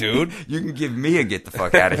Christ, dude. You can give me a get the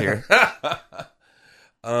fuck out of here.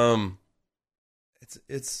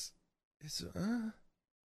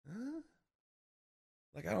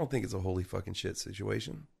 Like, I don't think it's a holy fucking shit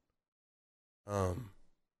situation.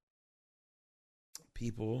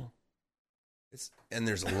 People, and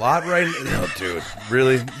there's a lot right now, dude.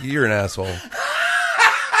 Really, you're an asshole.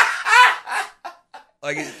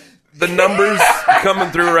 Like, the numbers coming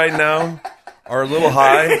through right now are a little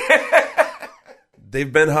high.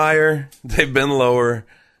 They've been higher, they've been lower,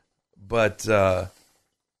 but I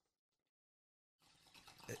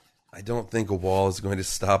don't think a wall is going to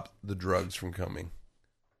stop the drugs from coming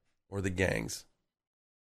or the gangs.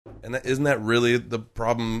 And isn't that really the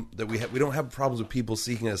problem that we have? We don't have problems with people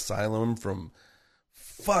seeking asylum from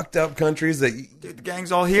fucked up countries that Dude, the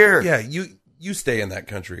gang's all here. Yeah, you stay in that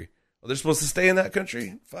country. Well, they're supposed to stay in that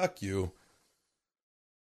country? Fuck you.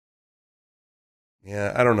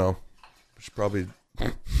 Yeah, I don't know. We should probably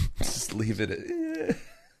just leave it at...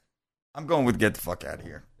 I'm going with get the fuck out of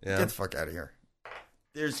here. Yeah. Get the fuck out of here.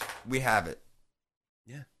 We have it.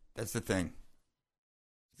 Yeah. That's the thing.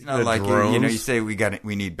 It's You not like drones? you say we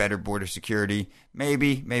need better border security.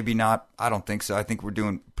 Maybe, maybe not. I don't think so. I think we're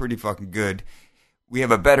doing pretty fucking good. We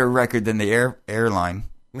have a better record than the airline.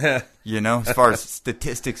 As far as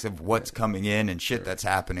statistics of what's coming in and shit that's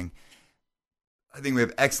happening. I think we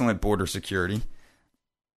have excellent border security.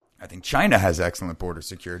 I think China has excellent border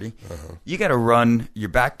security. Uh-huh. You got to run your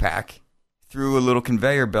backpack through a little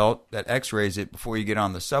conveyor belt that x-rays it before you get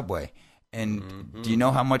on the subway. And do you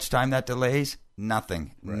know how much time that delays?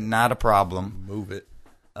 Nothing. Right. Not a problem. Move it.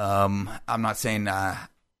 I'm not saying I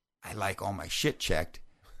like all my shit checked,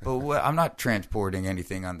 but I'm not transporting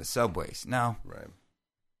anything on the subways. No. Right.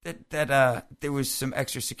 That there was some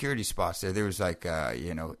extra security spots there. There was like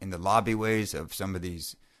in the lobbyways of some of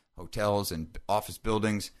these hotels and office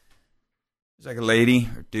buildings. There's like a lady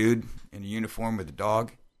or dude in a uniform with a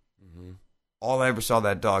dog. Mm-hmm. All I ever saw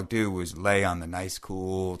that dog do was lay on the nice,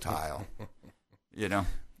 cool tile.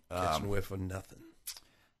 Catching whiff of nothing.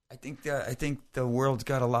 I think the world's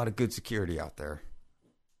got a lot of good security out there.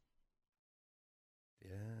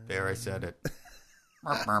 Yeah. There, I said it.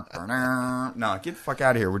 No, get the fuck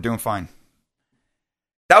out of here. We're doing fine.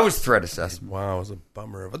 That was threat assessment. Wow, it was a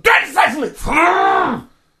bummer of a... Threat assessment!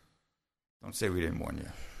 Don't say we didn't warn you.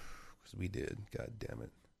 Because we did. God damn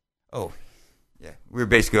it. Oh, yeah. We were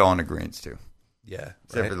basically all in agreement, too. Yeah.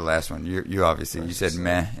 Except for the last one. You obviously, you said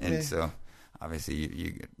meh, and meh. so obviously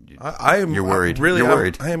you're worried. Really, You're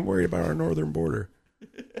worried. I am worried about our northern border.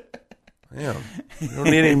 I am. We don't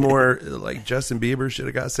need any more, like Justin Bieber should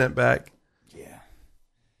have got sent back. Yeah.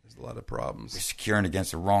 There's a lot of problems. We're securing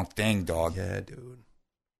against the wrong thing, dog. Yeah, dude.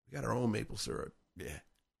 We got our own maple syrup. Yeah.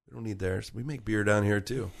 We don't need theirs. We make beer down here,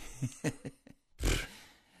 too.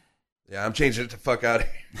 Yeah, I'm changing it to fuck out of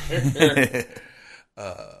here.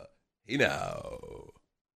 Hey now.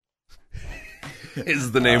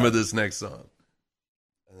 Is the name of this next song.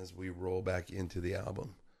 And as we roll back into the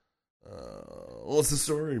album. What's the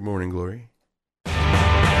story, Morning Glory?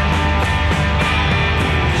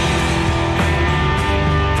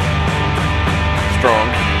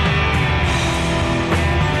 Strong.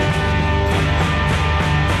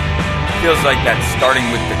 Feels like that's starting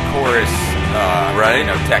with the chorus, right?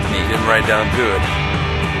 Technique. Getting right down to it.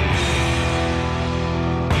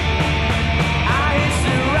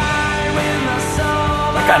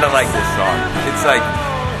 I kind of like this song. It's like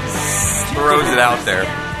throws it out there.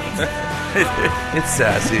 It's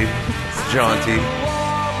sassy. It's jaunty.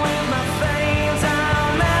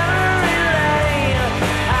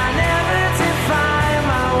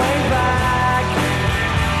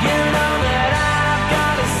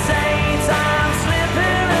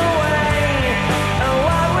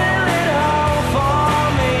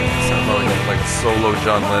 Solo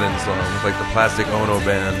John Lennon song, like the Plastic Ono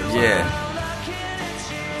Band. Yeah.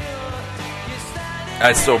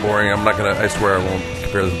 It's so boring. I swear I won't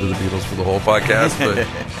compare them to the Beatles for the whole podcast, but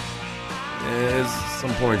there's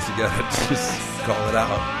some points you gotta just call it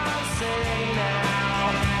out.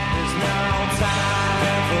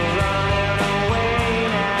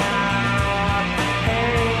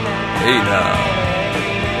 Hey now.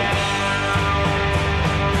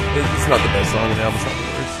 It's not the best song on the album, it's not the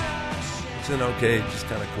worst. It's an okay, just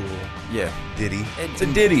kind of cool. Yeah. Ditty. It's a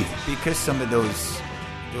ditty. Because some of those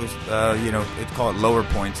they call it lower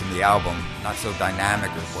points in the album, not so dynamic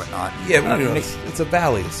or whatnot. Yeah, but it's a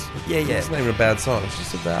valley. Yeah. It's not even a bad song. It's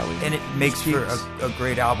just a valley. And it makes for a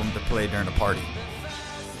great album to play during a party.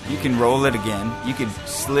 You can roll it again. You could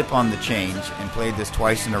slip on the change and play this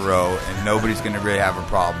twice in a row, and nobody's going to really have a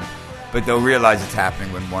problem. but they'll realize it's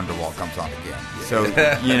happening when Wonderwall comes on again. So,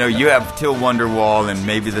 you have till Wonderwall and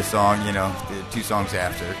maybe the song, the 2 songs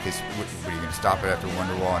after, because what are you going to stop it after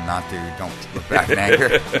Wonderwall and not do Don't Look Back in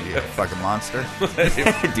Anger? You fucking monster.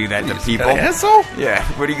 Do that to people. Asshole? Yeah,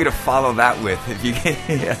 what are you going to follow that with? If you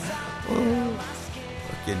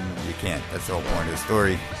you can't. That's the whole point of the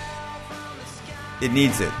story. It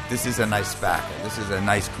needs it. This is a nice spackle. This is a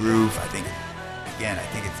nice groove. I think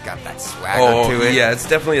it's got that swagger to it. Yeah, it's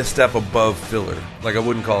definitely a step above filler. Like, I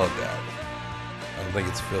wouldn't call it that. I don't think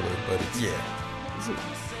it's filler, but it's a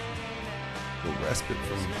little respite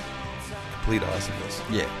from complete awesomeness.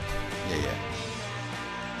 Yeah.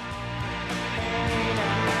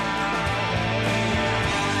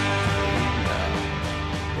 I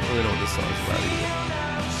don't really know what this song's about either.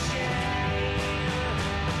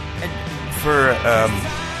 And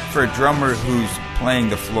for a drummer who's playing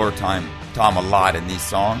the floor tom a lot in these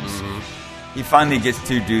songs, he finally gets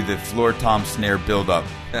to do the floor tom snare build up.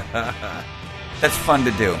 That's fun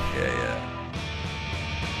to do. Yeah.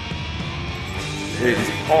 It's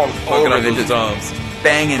all Fucking over. up They're those just toms.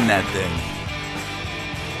 banging that thing.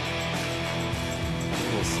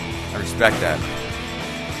 I respect that.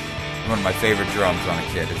 One of my favorite drums on a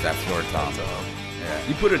kid is that floor tom. Yeah.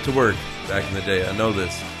 You put it to work back in the day. I know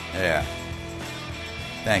this. Yeah.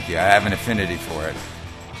 Thank you. I have an affinity for it.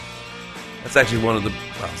 That's actually one of the...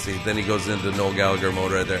 Well, see, then he goes into Noel Gallagher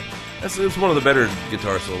mode right there. It's one of the better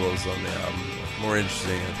guitar solos on the album. More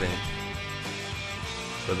interesting, I think.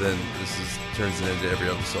 But then turns it into every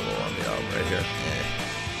other solo on the album right here.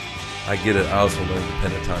 Yeah. I get it. I also learned the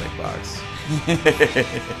pentatonic box.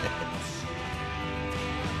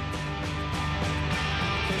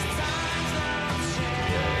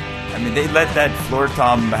 I mean, they let that floor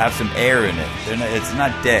tom have some air in it. It's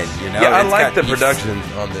not dead, Yeah, I like the production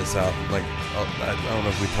on this album. Like, I don't know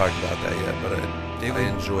if we talked about that yet, but I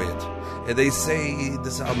enjoy it. And they say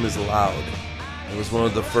this album is loud. It was one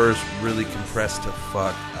of the first really compressed to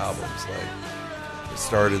fuck albums. Like, it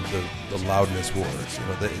started the loudness wars.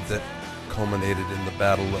 That culminated in the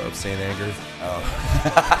Battle of St. Anger. Oh.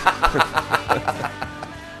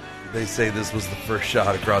 They say this was the first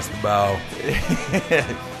shot across the bow.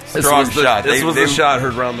 Strong shot. This was the shot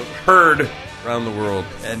heard around the world,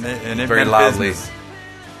 and it very meant loudly. business.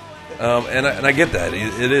 And I get that.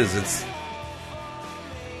 It is.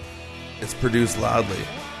 It's produced loudly,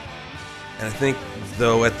 and I think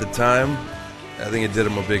though at the time, I think it did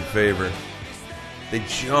them a big favor. They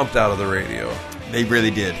jumped out of the radio. They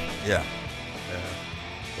really did. Yeah.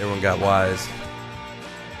 Everyone got wise,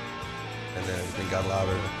 and then everything got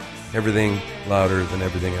louder. Everything louder than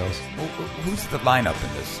everything else. Who's the lineup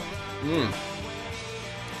in this?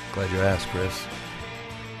 Glad you asked, Chris.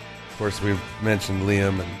 Of course, we've mentioned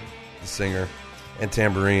Liam and the singer and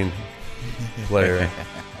tambourine player. Just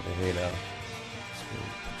gonna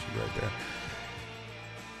put you right there.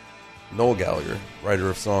 Noel Gallagher, writer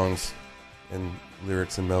of songs and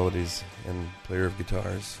lyrics and melodies, and player of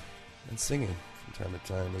guitars and singing from time to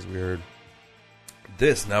time, as we heard.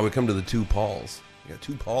 Now we come to the 2 Pauls. You got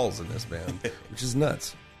 2 Pauls in this band, which is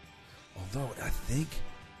nuts. Although, I think,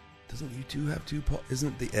 doesn't U2 have 2 Paul?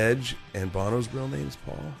 Isn't The Edge and Bono's real name's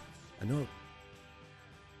Paul? I know.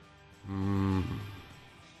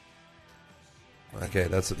 Okay,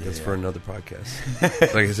 that's for another podcast.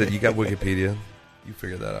 Like I said, you got Wikipedia. You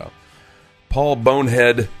figure that out. Paul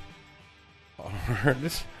Bonehead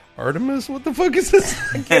Artemis? What the fuck is this?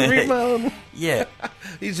 I can't read my own. Yeah.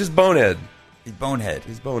 He's just Bonehead. He's Bonehead.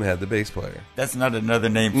 He's Bonehead, the bass player. That's not another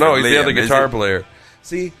name for No, he's Liam, the other guitar is it? player.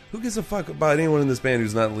 See, who gives a fuck about anyone in this band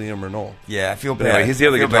who's not Liam or Noel? Yeah, I feel But bad. anyway, he's the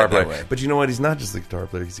other I feel guitar bad that player. way. But you know what? He's not just the guitar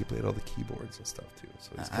player because he played all the keyboards and stuff too.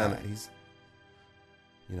 So it's kind of he's,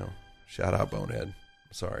 shout out Bonehead. I'm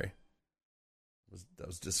sorry, that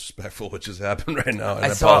was disrespectful, what just happened right now. And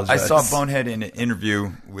I saw apologize. Bonehead in an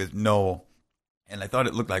interview with Noel, and I thought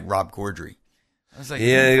it looked like Rob Corddry. I was like,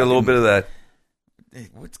 Yeah, a little bit of that. Hey,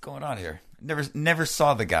 what's going on here? Never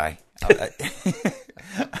saw the guy. I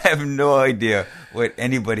have no idea what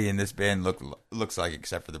anybody in this band looks like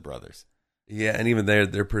except for the brothers. Yeah, and even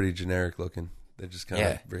they're pretty generic looking. They're just kind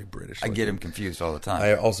of very British. I get them confused all the time.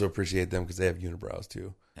 I also appreciate them because they have unibrows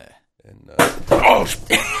too. Yeah. And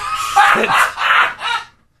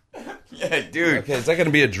yeah, dude. Okay, is that going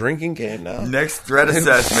to be a drinking game now? Next threat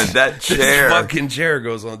assessment. That chair. This fucking chair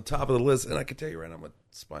goes on top of the list, and I can tell you right now, my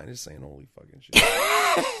spine is saying, "Holy fucking shit!"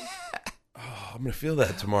 I'm gonna feel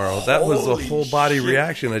that tomorrow. That was a whole body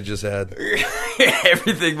reaction I just had.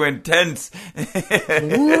 Everything went tense.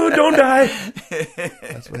 Ooh, don't die.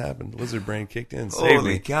 That's what happened. Lizard brain kicked in. Saved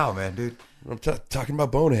Holy me. cow, man, dude! I'm talking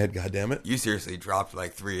about Bonehead. Goddammit. You seriously dropped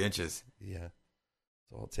like 3 inches. Yeah,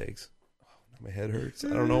 that's all it takes. My head hurts. I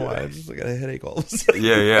don't know why. I just got a headache all of a sudden.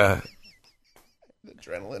 Yeah.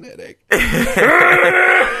 Adrenaline headache.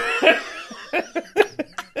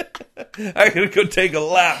 I gotta go take a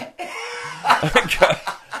lap. I got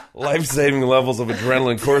life-saving levels of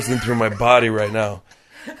adrenaline coursing through my body right now.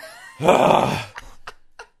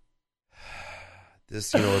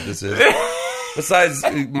 This, you know what this is. Besides,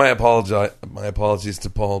 my apologies to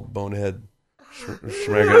Paul Bonehead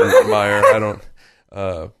Schmegermeyer. I don't.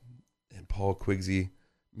 And Paul Quigsy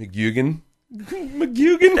McGugan. Hey,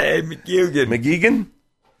 McGugan.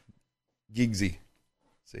 Giggsy.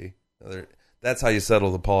 See, that's how you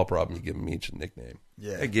settle the Paul problem. You give them each a nickname.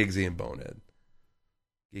 Yeah. Hey, Giggsy and Bonehead.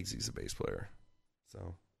 Giggsy's a bass player.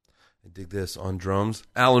 So I dig this on drums.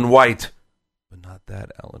 Alan White, but not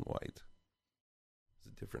that Alan White. It's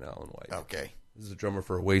a different Alan White. Okay. This is the drummer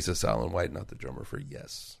for Oasis, Alan White, not the drummer for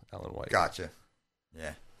Yes, Alan White. Gotcha.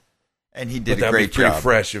 Yeah. And he did a great be pretty job.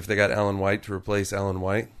 fresh if they got Alan White to replace Alan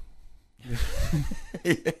White.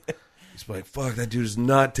 He's like, fuck, that dude is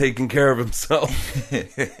not taking care of himself.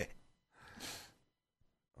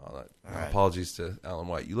 Right. Apologies to Alan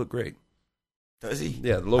White. You look great. Does he?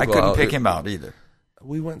 Yeah, the local I couldn't pick him out either.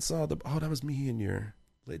 We went and saw that was me and your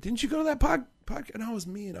lady. Didn't you go to that podcast? No, it was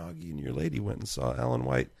me and Augie and your lady went and saw Alan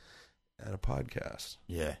White at a podcast.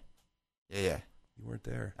 Yeah. You weren't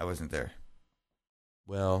there. I wasn't there.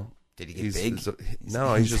 Well, did he get big?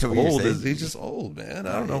 No, he's just what you're old. saying? He's just old, man.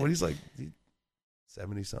 I don't know what he's like.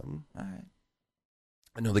 70 something. All right.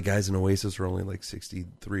 I know the guys in Oasis are only like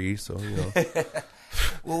 63, so you know.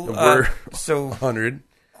 Well, we're so 100.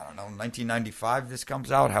 I don't know. 1995. This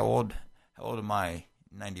comes out. How old am I?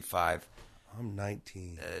 95. I'm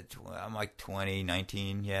 19. I'm like 20,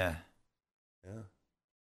 19. Yeah.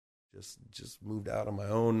 Just moved out on my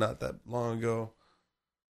own not that long ago.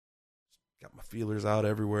 Got my feelers out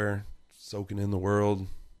everywhere, soaking in the world.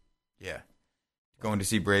 Yeah. Going to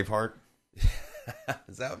see Braveheart.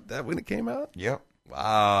 Is that when it came out? Yep.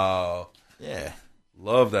 Wow. Yeah.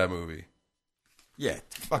 Love that movie. Yeah,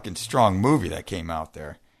 fucking strong movie that came out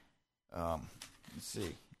there. Let's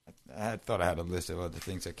see. I thought I had a list of other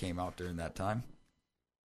things that came out during that time.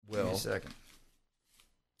 Well, give me a second.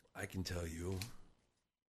 I can tell you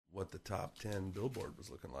what the top 10 Billboard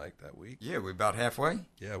was looking like that week. Yeah, we're about halfway.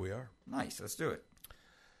 Yeah, we are. Nice. Let's do it.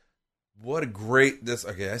 What a great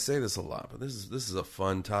I say this a lot, but this is a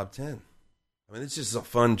fun top 10. I mean, it's just a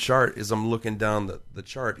fun chart. As I'm looking down the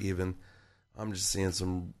chart, even I'm just seeing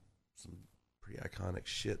some pretty iconic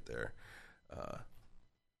shit there. But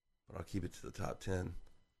I'll keep it to the top 10.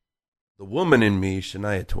 The Woman in Me,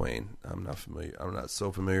 Shania Twain. I'm not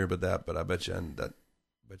so familiar with that, but I bet you I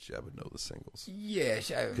would know the singles. Yeah,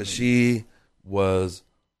 because she was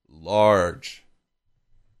large,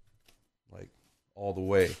 like all the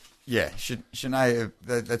way. Yeah, Shania.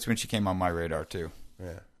 That's when she came on my radar too.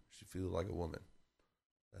 Yeah, She Feels Like a Woman.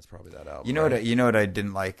 That's probably that album. You know what I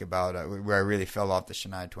didn't like about where I really fell off the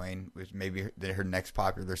Shania Twain was maybe her next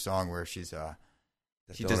popular song where she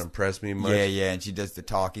don't impress me much. Yeah, and she does the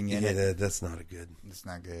talking in it. That's not good. It's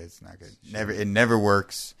not good. It never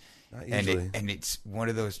works. Not usually. And it's one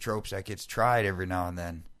of those tropes that gets tried every now and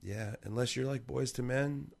then. Yeah, unless you're like Boys to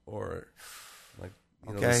Men or like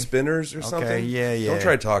the Spinners or something. Yeah. Don't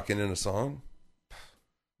try talking in a song.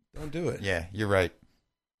 Don't do it. Yeah, you're right.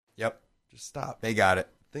 Yep. Just stop. They got it.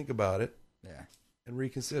 Think about it. Yeah. And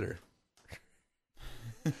reconsider.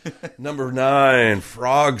 Number 9,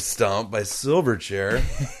 Frog Stomp by Silverchair.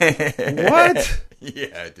 What?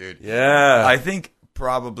 Yeah, dude. Yeah. I think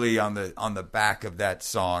probably on the back of that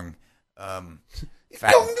song, Fat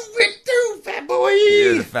Boy.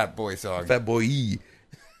 Yeah, the Fat Boy song. Fat Boy.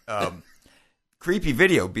 Creepy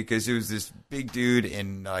video because it was this big dude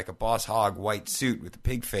in like a Boss Hogg white suit with a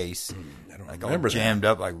pig face, I don't like remember all jammed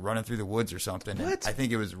up, like running through the woods or something. What? And I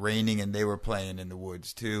think it was raining and they were playing in the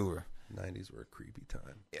woods too. Or 90s were a creepy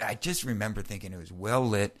time. I just remember thinking it was well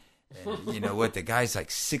lit. And you know what? The guy's like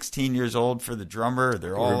 16 years old for the drummer.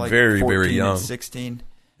 They're all like very, 14 very young. and 16.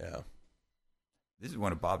 Yeah. This is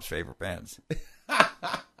one of Bob's favorite bands.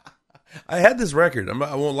 I had this record.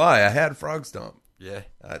 I won't lie. I had Frog Stomp. Yeah.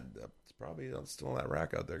 It's probably still on that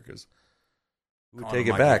rack out there because we would Calling take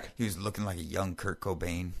him it like back. He was looking like a young Kurt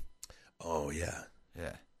Cobain. Oh, yeah.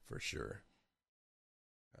 Yeah. For sure.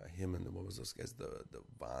 Him and what was those guys? The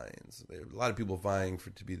Vines. There were a lot of people vying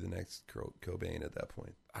to be the next Cobain at that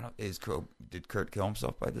point. Did Kurt kill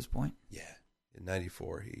himself by this point? Yeah. In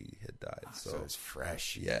 94, he had died. So it's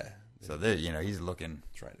fresh. Yeah. So there, he's looking,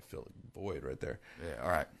 trying to fill a void right there. Yeah. All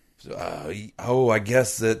right. So, I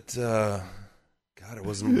guess that, God, it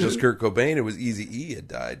wasn't just Kurt Cobain. It was Eazy-E had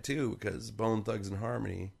died too because Bone Thugs and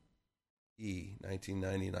Harmony,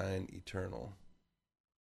 1999 Eternal.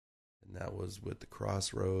 And that was with the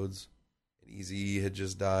Crossroads. And Eazy-E had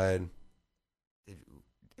just died.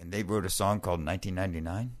 And they wrote a song called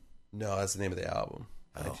 1999? No, that's the name of the album.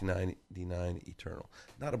 Oh. 1999 Eternal.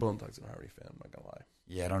 Not a Bone Thugs and Harmony fan, I'm not going to lie.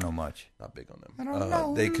 Yeah, I don't know much. Not big on them. I don't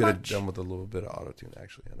know They could have much. done with a little bit of autotune,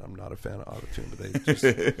 actually. And I'm not a fan of autotune, but they just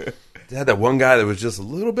they had that one guy that was just a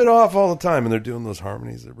little bit off all the time, and they're doing those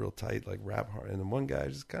harmonies that are real tight, like rap harmony. And then one guy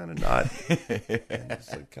just kind of not, and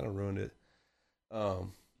just like kind of ruined it.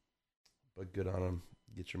 But good on him.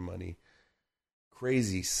 Get your money.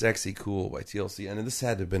 Crazy, Sexy, Cool by TLC. And this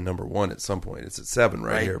had to have been number 1 at some point. It's at 7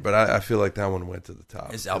 right here, but I feel like that one went to the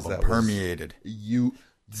top. His album permeated. Sonic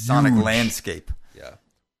Sonic landscape. Yeah.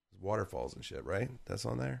 Waterfalls and shit, right? That's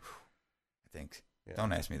on there? I think. Yeah.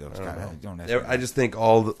 Don't ask me those I don't kind know. of. Don't ask me. I just think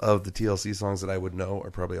all of the TLC songs that I would know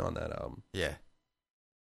are probably on that album. Yeah.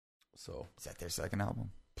 So Is that their second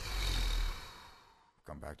album?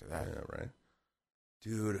 Come back to that. yeah, right.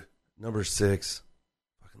 Dude, number 6.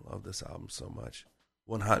 Fucking love this album so much.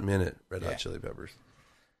 One Hot Minute, Red Hot Chili Peppers.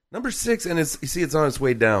 Number 6, and it's on its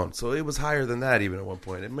way down. So it was higher than that even at one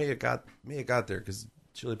point. It may have got there because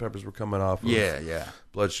Chili Peppers were coming off of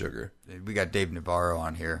Blood Sugar. We got Dave Navarro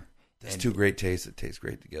on here. That's two great tastes that taste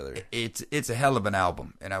great together. It's a hell of an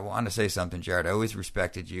album. And I want to say something, Jared. I always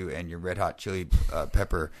respected you and your Red Hot Chili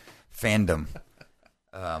Pepper fandom.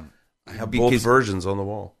 I have both versions on the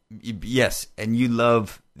wall. Yes, and you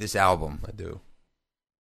love this album. I do.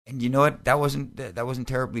 And you know what? That wasn't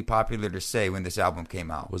terribly popular to say when this album came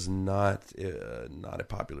out. Was not a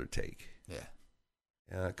popular take.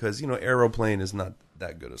 Yeah. Because, Aeroplane is not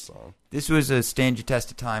that good a song. This was a stand your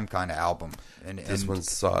test of time kind of album. And this one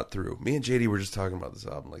saw it through. Me and JD were just talking about this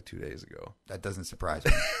album like 2 days ago. That doesn't surprise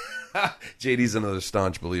me. JD's another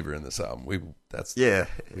staunch believer in this album. We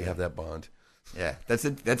have that bond. Yeah, that's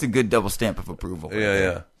a good double stamp of approval. Right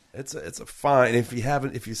there. It's a fine. If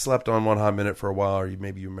you slept on One Hot Minute for a while, or you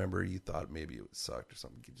remember you thought maybe it sucked or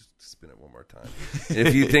something, you can just spin it one more time. And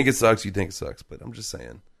if you think it sucks, you think it sucks. But I'm just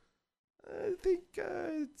saying, I think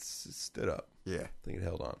it stood up. Yeah, I think it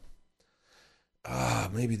held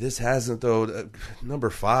on. Maybe this hasn't though. Number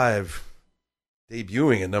 5,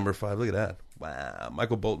 debuting at number 5. Look at that! Wow,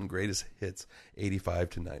 Michael Bolton, Greatest Hits, 85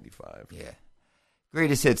 to 95. Yeah.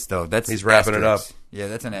 Greatest hits, though. He's wrapping it up. Yeah,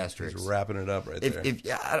 that's an asterisk. He's wrapping it up right there.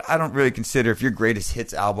 I don't really consider if your greatest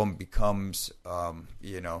hits album becomes, a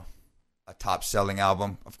top-selling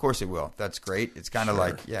album. Of course it will. That's great. It's kind of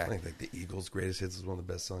I think the Eagles' Greatest Hits is one of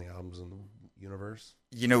the best-selling albums in the universe.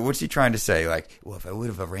 What's he trying to say? Like, well, if I would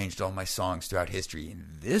have arranged all my songs throughout history in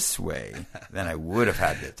this way, then I would have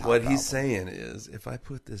had the top What album. he's saying is, if I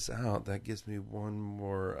put this out, that gives me one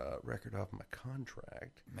more record off my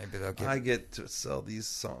contract. Maybe I get to sell these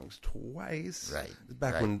songs twice. Right.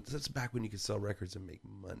 That's back when you could sell records and make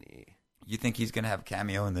money. You think he's going to have a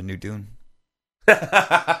cameo in the new Dune?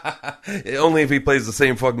 Only if he plays the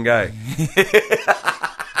same fucking guy.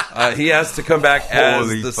 He has to come back as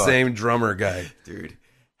the same drummer guy. Dude,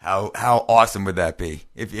 how awesome would that be?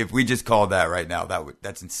 If we just called that right now,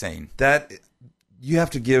 that's insane. That you have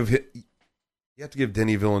to give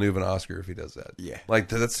Denis Villeneuve an Oscar if he does that. Yeah. Like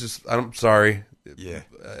that's just I'm sorry. Yeah.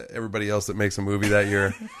 Everybody else that makes a movie that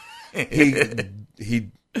year,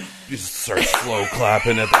 he just starts slow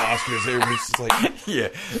clapping at the Oscars. Everybody's just like, yeah,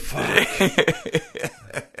 fuck.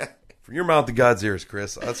 From your mouth to God's ears,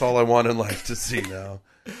 Chris. That's all I want in life to see now.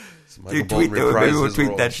 Dude, maybe we'll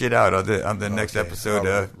tweet that shit out on the next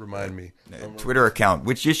episode. Remind me. Twitter account,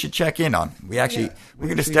 which you should check in on. We're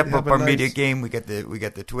going to step up our media game. We got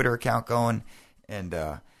the Twitter account going, and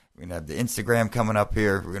we're going to have the Instagram coming up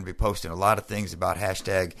here. We're going to be posting a lot of things about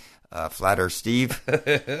hashtag Flat Earth Steve.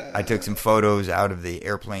 I took some photos out of the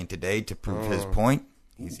airplane today to prove his point.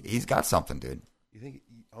 He's got something, dude. You think?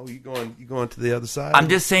 Oh, you going to the other side? I'm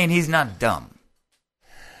just saying he's not dumb.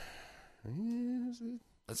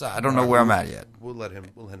 I don't know where I'm at yet. We'll let him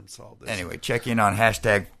solve this. Anyway, check in on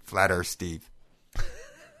hashtag Flat Earth Steve.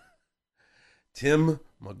 Tim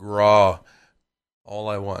McGraw. All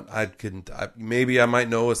I want. Maybe I might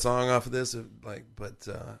know a song off of this,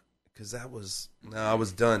 because I was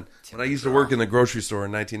done. When I used to work in the grocery store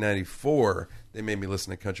in 1994, they made me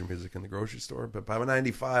listen to country music in the grocery store. But by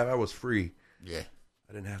 95, I was free. Yeah.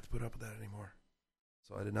 I didn't have to put up with that anymore.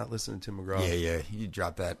 So I did not listen to Tim McGraw. Yeah, you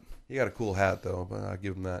dropped that. He got a cool hat, though, but I'll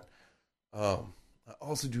give him that. I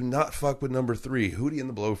also do not fuck with number 3, Hootie and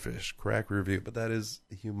the Blowfish, crack review, but that is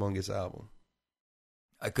a humongous album.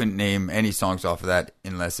 I couldn't name any songs off of that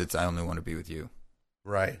unless it's I Only Want to Be With You.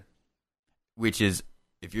 Right. Which is,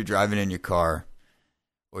 if you're driving in your car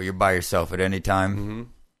or you're by yourself at any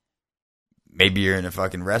time, maybe you're in a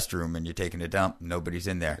fucking restroom and you're taking a dump. Nobody's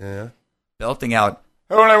in there. Yeah. Belting out,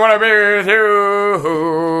 "Only Wanna Be With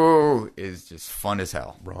You" is just fun as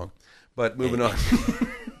hell. Wrong. But moving on.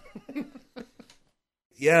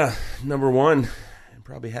 Yeah, number one. It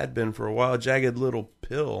probably had been for a while. Jagged Little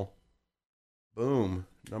Pill. Boom.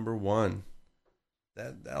 Number one.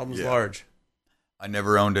 That album's large. I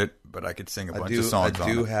never owned it, but I could sing a bunch of songs on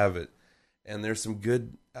it. I do have it. And there's some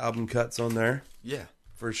good album cuts on there. Yeah.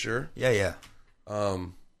 For sure. Yeah.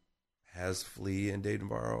 Has Flea and Dave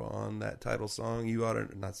Navarro on that title song. You ought to...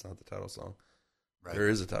 That's not the title song. Right. There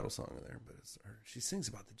is a title song in there, but she sings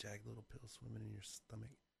about the jagged little pill swimming in your stomach.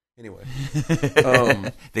 Anyway.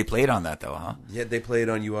 They played on that, though, huh? Yeah, they played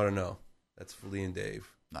on You Ought to Know. That's Flea and Dave.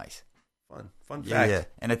 Nice. Fun fact. Yeah.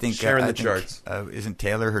 And I think... Sharing the charts. Isn't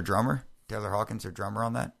Taylor her drummer? Taylor Hawkins her drummer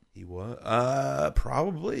on that? He was?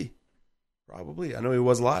 Probably. I know he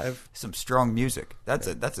was live. Some strong music. That's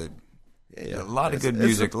a lot of good It's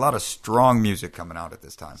music. A lot of strong music coming out at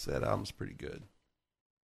this time. That album's pretty good.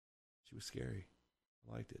 She was scary.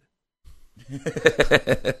 I liked it.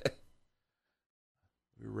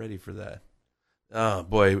 We were ready for that. Oh,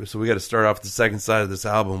 boy. So we got to start off the second side of this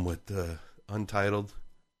album with Untitled,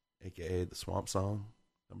 a.k.a. the Swamp Song,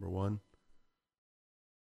 number one.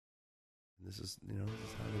 And this is how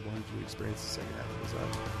they wanted you to experience the second half of this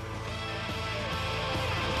album.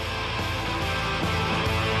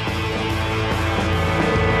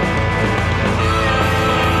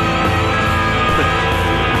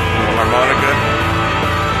 Harmonica.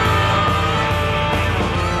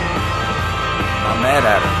 I'm mad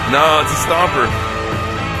at her. No, it's a stomper.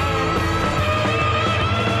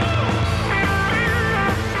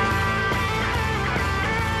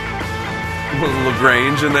 A little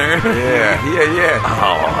LaGrange in there. Yeah.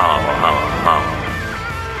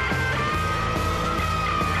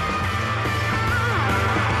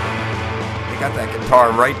 They got that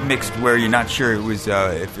guitar right mixed where you're not sure it was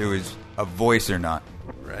if it was a voice or not.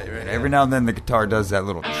 Right. Every now and then the guitar does that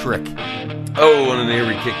little trick. Oh, and then here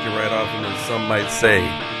we kicked you right off into Some Might Say.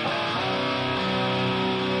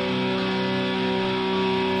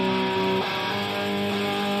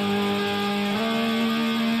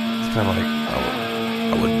 It's kind of like,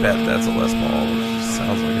 I would bet that's a Les Paul. It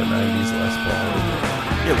sounds like a 90s Les Paul.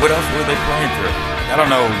 Yeah, what else were they playing through? I don't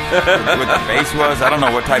know what the bass was. I don't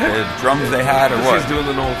know what type of drums they had or what. She's doing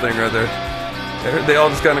the whole thing right there. They all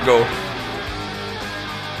just kind of go.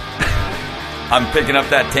 I'm picking up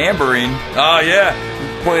that tambourine. Oh, yeah.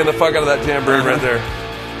 Playing the fuck out of that tambourine right there.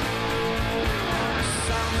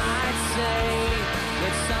 Some might say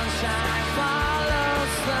that sunshine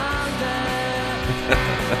follows thunder.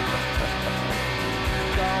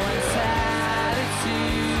 Go and tell it to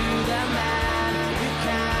the man who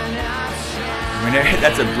cannot shine. I mean,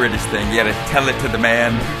 that's a British thing. You gotta tell it to the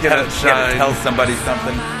man. You gotta tell somebody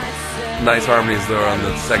something. Nice harmonies, though, on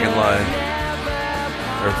the second line.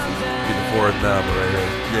 Or be the fourth now, but right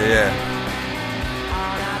here. Yeah.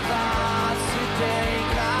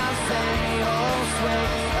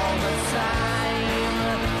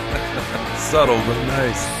 Subtle, but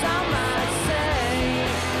nice.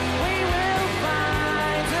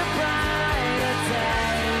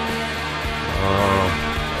 Oh,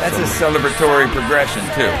 That's a celebratory progression,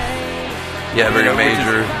 too. yeah, very You know, which is-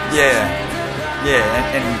 major. Yeah,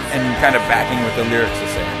 and kind of backing what the lyrics are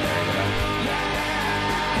saying there,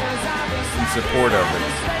 in support of it.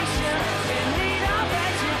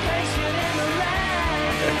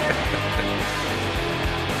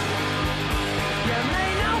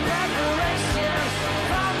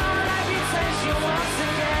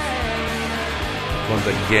 Once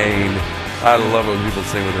again, I love it when people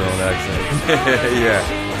sing with their own accent. Yeah.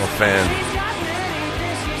 I'm a fan.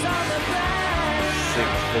 Sing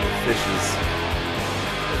for the fishes.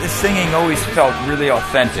 His singing always felt really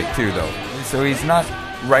authentic, too, though. So he's not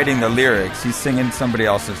writing the lyrics. He's singing somebody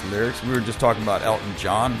else's lyrics. We were just talking about Elton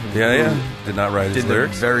John. Who Did not write his did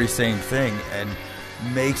lyrics. the very same thing and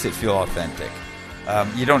makes it feel authentic.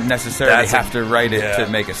 You don't necessarily have to write it to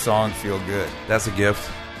make a song feel good. That's a gift.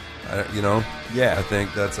 Yeah. I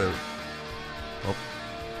think that's a... Oh.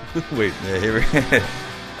 Wait. Yeah, here we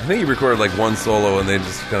I think he recorded like one solo and they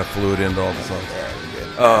just kind of flew it into all the songs.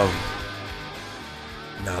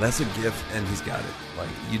 No, that's a gift, and he's got it. Like,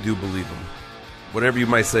 you do believe him. Whatever you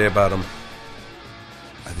might say about him,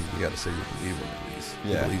 I think you got to say you believe him at least.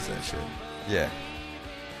 Yeah. He believes that shit. Yeah.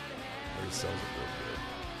 Or he sells it real good.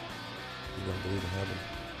 You don't believe in heaven?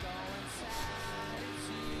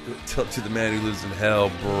 Tell it to the man who lives in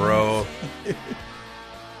hell, bro.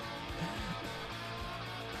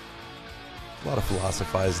 A lot of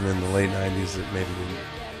philosophizing in the late 90s that maybe didn't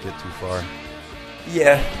get too far.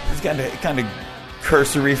 Yeah, it's kind of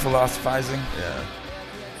cursory philosophizing. Yeah.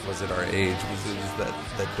 Was it our age? Was it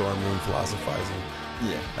that dorm room philosophizing?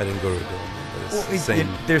 Yeah. I didn't go to a dorm room, but it's the same.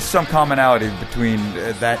 There's some commonality between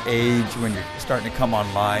that age when you're starting to come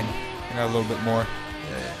online, a little bit more.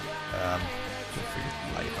 Yeah. Figure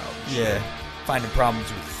life out. and Yeah, shit. finding problems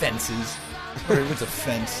with fences. What's a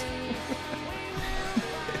fence?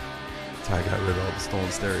 Ty got rid of all the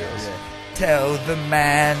stolen stereos. Yeah. Tell the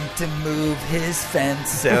man to move his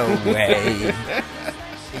fence away.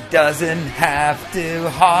 He doesn't have to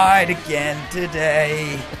hide again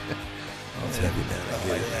today. It's heavy, man. I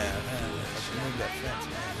get it. Move that fence,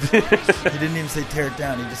 man. He didn't even say tear it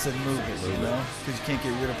down. He just said move it, because you can't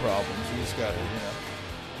get rid of problems. You just got to,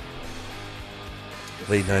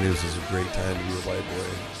 Late 90s was a great time to be a white boy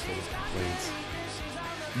full of complaints.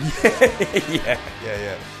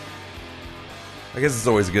 Yeah. I guess it's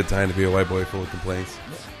always a good time to be a white boy full of complaints.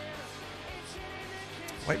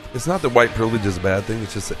 It's not that white privilege is a bad thing.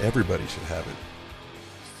 It's just that everybody should have it.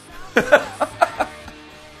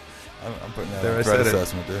 I'm putting that There, on I threat said it.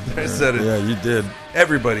 assessment, dude. I said it. Yeah, you did.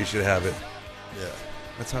 Everybody should have it. Yeah.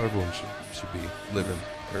 That's how everyone should be living.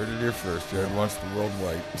 Heard it here first. Jared wants the world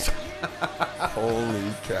white.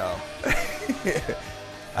 Holy cow.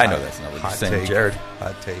 I know that's not what you're Hot saying, take. Jared.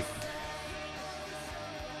 Hot take.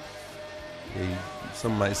 Yeah,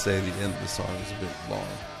 some might say the end of the song is a bit long.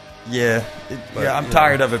 Yeah, But, I'm you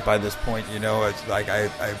tired know. of it by this point. It's like I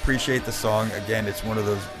appreciate the song. Again, it's one of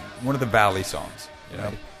the Valley songs.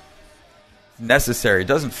 Right. Necessary. It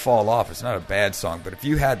doesn't fall off. It's not a bad song. But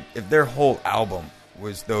if their whole album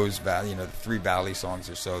was those Valley, the 3 Valley songs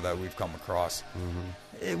or so that we've come across,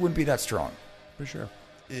 it wouldn't be that strong. For sure.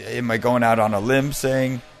 Am I going out on a limb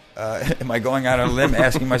saying? Am I going out on a limb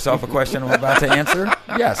asking myself a question I'm about to answer?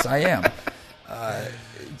 Yes, I am.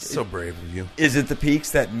 So brave of you. Is it the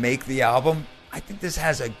peaks that make the album? I think this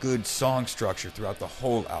has a good song structure throughout the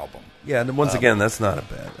whole album. Yeah, and once again, that's not a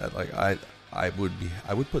bad. I would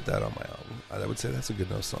put that on my album. I would say that's a good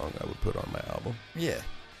enough song. I would put on my album. Yeah.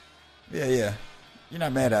 You're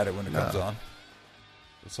not mad at it when it comes on.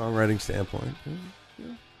 The songwriting standpoint,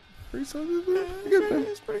 pretty solid.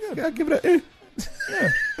 It's pretty good. Gotta give it a.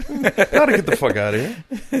 Gotta get the fuck out of here.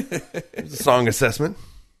 It's a song assessment.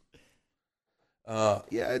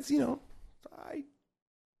 Yeah, it's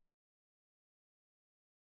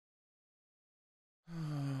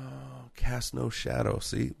cast no shadow.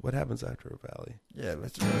 See what happens after a valley. Yeah,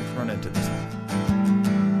 let's run into this.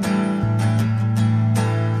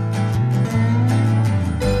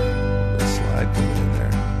 The slide coming in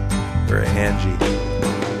there. Very hangy.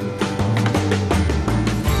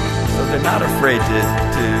 So they're not afraid to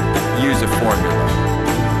use a formula.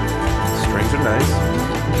 Strings are nice.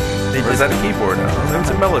 They Or is that a keyboard now? That's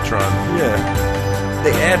a Mellotron. Yeah.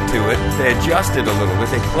 They add to it. They adjust it a little bit.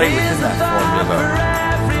 They play within that formula.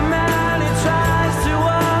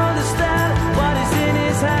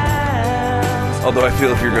 Although I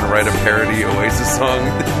feel if you're going to write a parody Oasis song,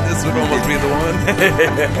 this would almost be the one.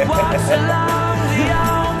 Walks along the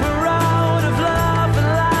open road of love and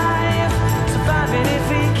life, surviving if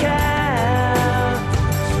he can.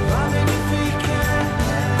 Surviving if he can.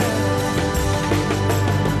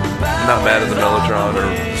 I'm not mad at the Mellotron or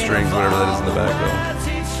the strings, whatever that is in the back, though.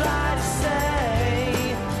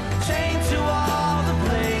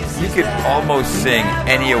 You could almost sing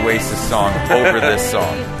any Oasis song over this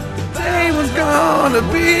song. Today was gonna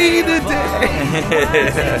be the day.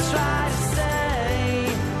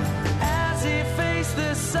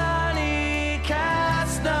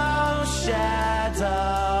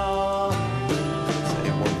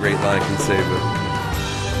 One great line can save a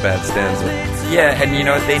bad stanza. Yeah, and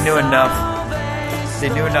they knew enough. They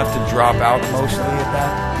knew enough to drop out mostly at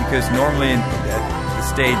that, because normally in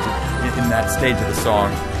that stage of the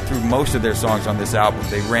song, through most of their songs on this album,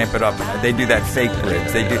 they ramp it up and they do that fake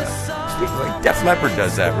bridge. They do. Like Def Leppard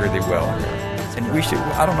does that really well. And we should.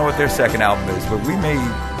 I don't know what their second album is, but we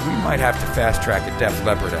might have to fast track a Def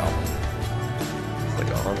Leppard album. It's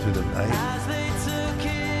like On Through the Night.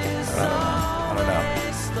 I don't know.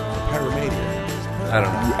 Pyromania. I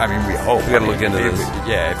don't know. I mean, we hope. We gotta look into this.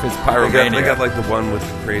 Yeah, if it's Pyromania. They got like the one with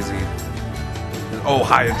the crazy. Oh,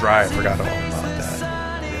 High and Dry. I forgot all about that.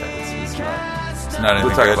 Yeah, it's not. Not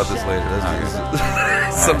We'll talk good. about this later.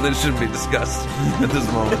 That's something that shouldn't be discussed at this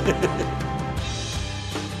moment.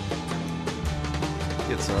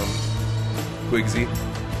 Get some Quigsy.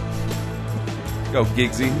 Go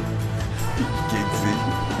Gigsy. Gigsy.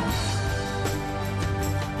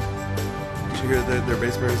 Did you hear their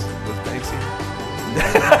bass player was Banksy?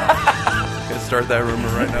 Gonna start that rumor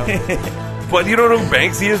right now. But you don't know who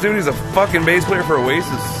Banksy is, dude? He's a fucking bass player for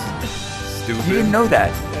Oasis. stupid. You didn't know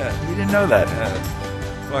that. Yeah. You didn't know that.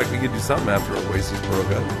 Yeah. Well, we could do something after Oasis broke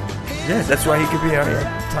up. Yeah, that's why he could be out here.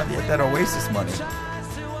 Time to get that Oasis money.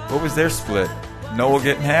 What was their split? Noel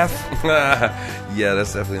getting half? Yeah,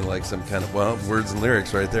 that's definitely like some kind of, well, words and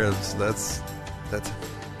lyrics right there. That's an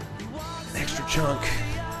extra chunk.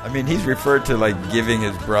 I mean, he's referred to like giving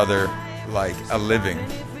his brother like a living.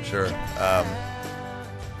 Sure.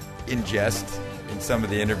 In jest, in some of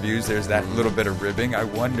the interviews, there's that little bit of ribbing. I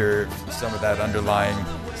wonder if some of that underlying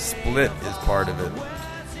split is part of it.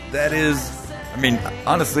 That is, I mean,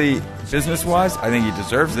 honestly, business-wise, I think he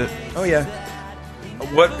deserves it. oh yeah.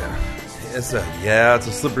 What? It's a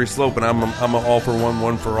slippery slope, and I'm a all for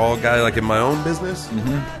one for all guy, like in my own business.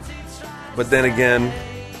 Mm-hmm. But then again,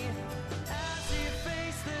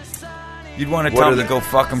 you'd want to tell him to go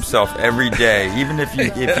fuck himself every day, even if you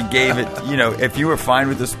gave it, if you were fine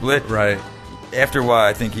with the split. right? After a while,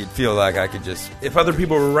 I think he'd feel like I could just. If other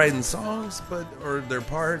people were writing songs, or their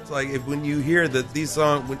parts, like when you hear that these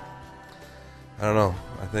songs, I don't know.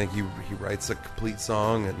 I think he writes a complete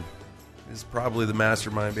song and is probably the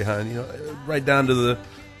mastermind behind, right down to the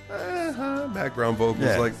background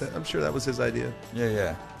vocals like that. I'm sure that was his idea.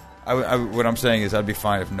 Yeah. What I'm saying is, I'd be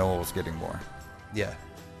fine if Noel was getting more. Yeah,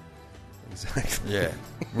 exactly. Yeah,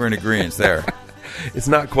 we're in agreement there. It's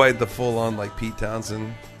not quite the full on like Pete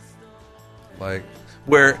Townsend, like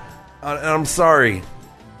where. And I'm sorry,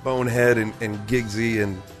 Bonehead and Giggsy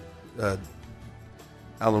and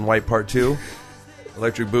Alan White Part 2,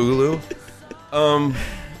 Electric Boogaloo.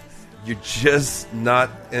 You're just not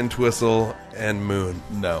Entwistle and Moon.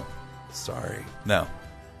 No. Sorry. No.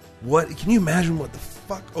 What? Can you imagine what the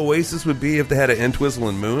fuck Oasis would be if they had an Entwistle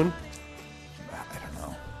and Moon? I don't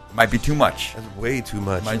know. Might be too much. That's way too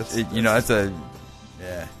much. That's a...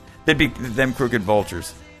 Yeah. They'd be them crooked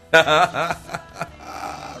vultures. Right.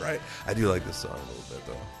 I do like this song a little bit,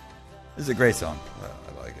 though. This is a great song.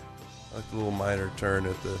 I like it. I like the little minor turn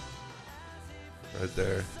at the... Right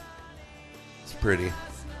there. It's pretty.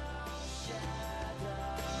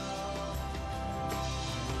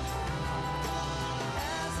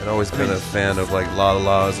 I've always been a fan of like la la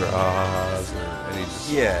la's or ahs or any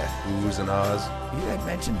just oohs and ahs. You had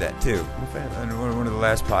mentioned that too. I'm a fan. On one of the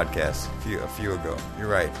last podcasts a few ago. You're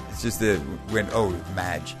right. It's just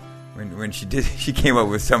Madge. When she came up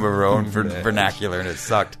with some of her own vernacular and it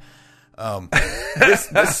sucked.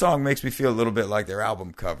 This song makes me feel a little bit like their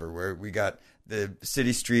album cover where we got the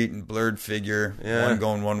city street and blurred figure, one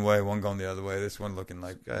going one way, one going the other way. This one looking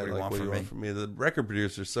like, what do you want from me? The record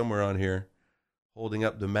producer somewhere on here holding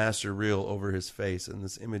up the master reel over his face, and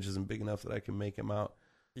this image isn't big enough that I can make him out.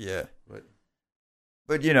 Yeah. But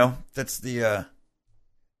that's the...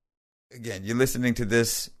 again, you're listening to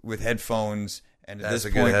this with headphones, and at that's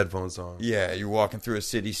this a point, good headphone song. Yeah, you're walking through a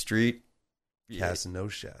city street. Casting no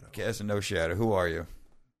shadow. Casting no shadow. Who are you?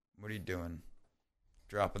 What are you doing?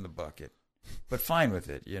 Dropping the bucket. But fine with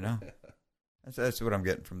it, That's what I'm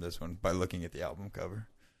getting from this one by looking at the album cover.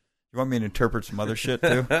 You want me to interpret some other shit,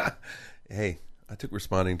 too? Hey, I took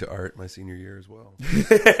responding to art my senior year as well.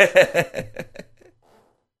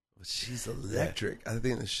 She's electric. I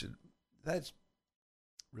think that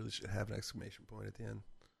really should have an exclamation point at the end.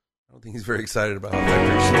 I don't think he's very excited about how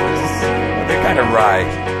electric she is. They're kind of wry.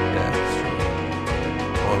 Yeah, that's true.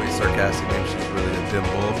 Oh, he's sarcastic. Maybe she's really a dim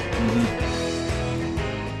bulb. Mm-hmm.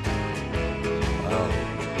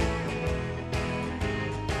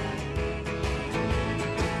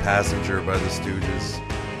 Passenger by the Stooges.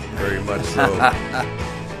 Very much so.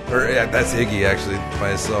 That's Iggy, actually, by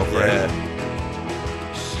himself, right?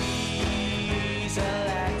 She's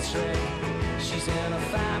electric. She's in a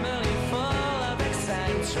family full of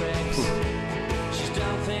eccentrics. She's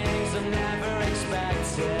done things I never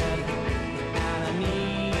expected. And I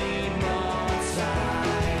need more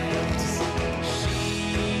time.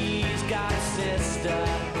 She's got a sister.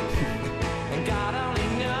 And God only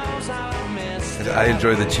knows how I missed her. I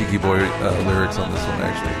enjoy the Cheeky Boy lyrics on this one,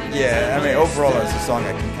 actually. Yeah, I mean, overall, as a song,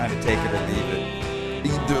 I can kind of take it or leave it.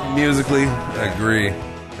 Musically, I agree.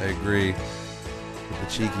 But the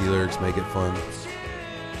cheeky lyrics make it fun.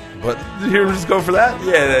 But here, just go for that?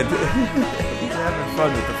 Yeah, he's having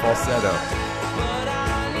fun with the falsetto.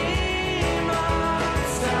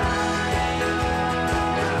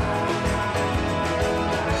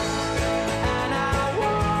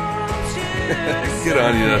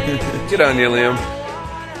 Good on you, Liam.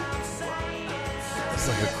 It's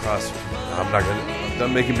like a cross. I'm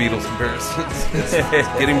done making Beatles comparisons. It's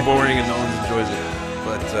getting boring and no one enjoys it.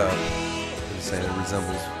 But I'm just saying it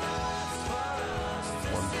resembles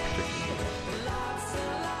one particular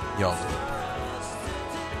Beatle. Y'all do.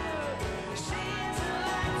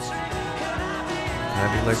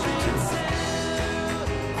 Heavy Electric too.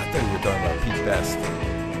 I thought you were talking about Pete Best.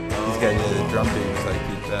 He's got the drum beats like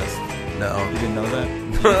Pete Best. No, You didn't know that?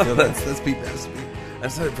 no, that's Pete Best. I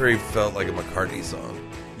just thought it very felt like a McCartney song.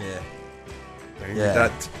 Yeah. Yeah.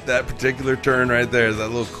 That particular turn right there, that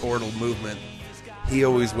little chordal movement. He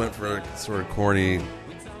always went for a sort of corny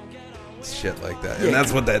shit like that, and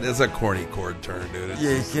that's what that is, a corny chord turn, dude.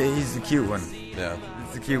 It's He's the cute one. yeah.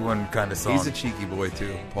 It's the cute one kind of song. He's a cheeky boy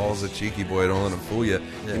too. Paul's a cheeky boy. Don't let him fool you.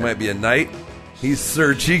 Yeah. He might be a knight. He's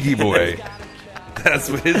Sir Cheeky Boy. That's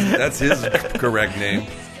his correct name.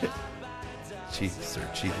 Sir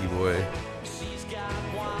Cheeky Boy. She's got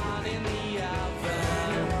one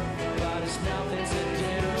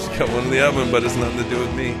in the oven, but it's nothing to do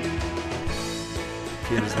with me.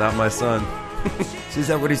 Kid is not my son. See, is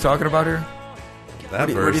that what he's talking about here? That What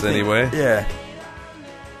do verse, you think? anyway. Yeah.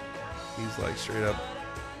 He's like straight up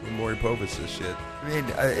Maury Povich this shit. I mean,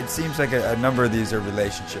 it seems like a number of these are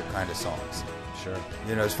relationship kind of songs. Sure.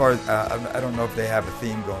 You know, as far as I don't know if they have a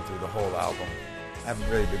theme going through the whole album. I haven't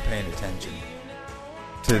really been paying attention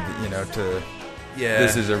to Yeah.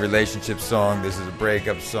 this is a relationship song, this is a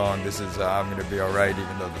breakup song, this is I'm gonna be all right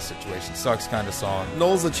even though the situation sucks kind of song.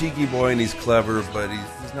 Noel's a cheeky boy and he's clever, but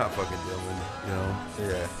he's not fucking Dylan, you know.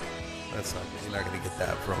 Yeah. You're not gonna get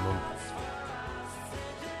that from him.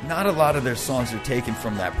 Not a lot of their songs are taken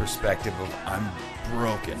from that perspective of I'm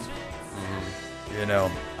broken. You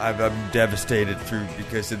know, I'm devastated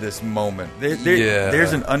because of this moment.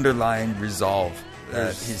 There's an underlying resolve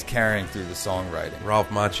that he's carrying through the songwriting. Ralph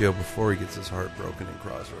Macchio before he gets his heart broken in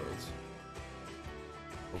Crossroads.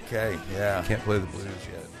 Okay, yeah. He can't play the blues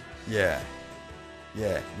yet.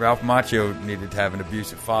 Yeah. Ralph Macchio needed to have an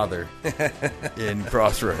abusive father in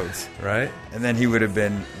Crossroads. Right? And then he would have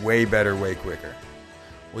been way better, way quicker.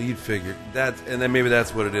 Well, you'd figure that, and then maybe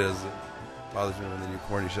that's what it is. It bothers me when they do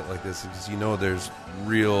corny shit like this, because you know there's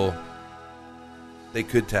real. They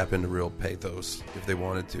could tap into real pathos if they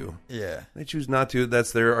wanted to. Yeah. They choose not to.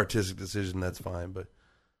 That's their artistic decision. That's fine. But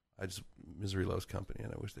misery loves company,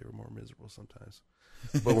 and I wish they were more miserable sometimes.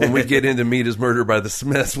 But when we get into Meet Is Murder by the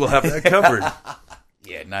Smiths, we'll have that covered.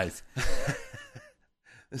 Yeah, nice.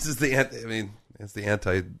 This is it's the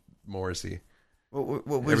anti-Morrissey. What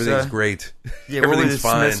was, everything's great. Yeah, everything's what was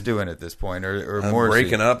fine. Smiths doing at this point, or Morrissey?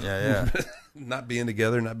 Breaking up. Yeah. Not being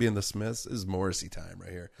together, not being the Smiths. This is Morrissey time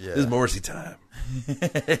right here. Yeah. This is Morrissey time.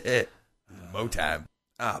 Mo time.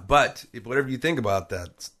 But if whatever you think about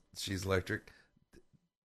that, She's Electric.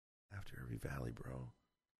 After every valley, bro,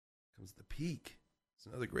 comes the peak. It's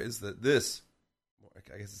another great. Is that this?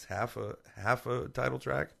 I guess it's half a title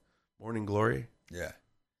track. Morning Glory. Yeah.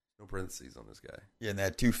 No parentheses on this guy. Yeah, and they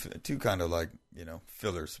had two kind of like,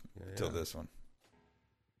 fillers till Yeah. this one.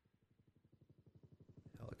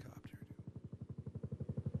 Helicopter.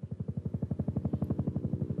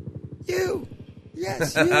 You.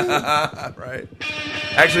 Yes, you. Right.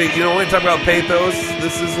 Actually, when we talk about pathos,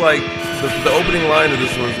 this is like the opening line of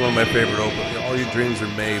this one is one of my favorite openings. All your dreams are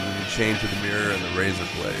made when you chain to the mirror and the razor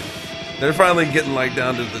blade. They're finally getting like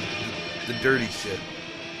down to the dirty shit.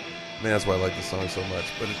 I mean, that's why I like this song so much,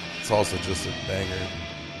 but it's also just a banger.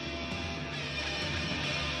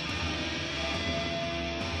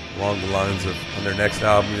 Along the lines of, on their next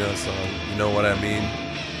album, song, You Know What I Mean.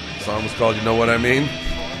 The song was called You Know What I Mean.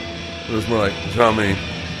 It was more like, you know what I mean?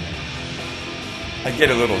 I get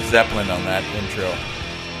a little Zeppelin on that intro.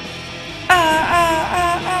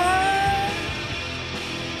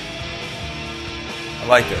 I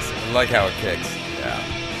like this. I like how it kicks. Yeah.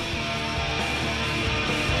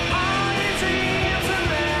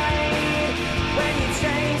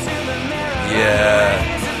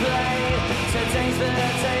 Yeah.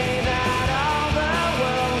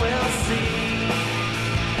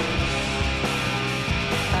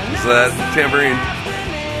 So that tambourine,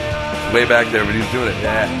 way back there, but he's doing it.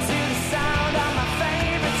 Yeah.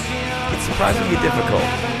 It's surprisingly difficult.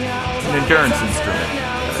 It's an endurance instrument.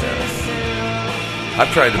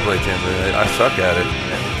 I've tried to play tambourine. I suck at it.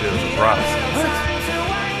 It was a props.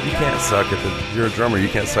 You can't suck at the. You're a drummer. You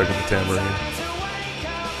can't suck at the tambourine.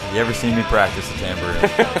 Have you ever seen me practice the tambourine?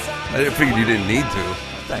 I figured you didn't need to.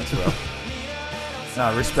 Thanks, bro.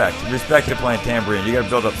 No, respect. Respect to playing tambourine. You got to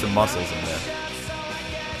build up some muscles in there.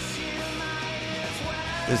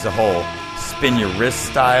 There's the whole spin your wrist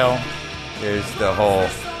style. There's the whole,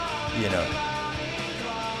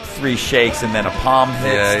 3 shakes and then a palm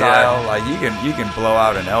hit style. Yeah. Like you can blow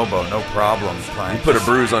out an elbow, no problem. You put a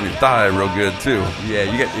bruise on your thigh real good too. Yeah,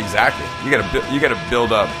 you get exactly. You got to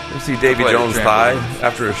build up. You see Davy Play the Jones' trampoline. thigh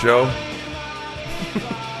after a show?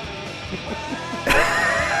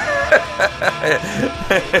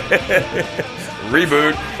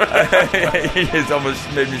 Reboot. It's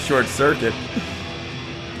almost made me short circuit.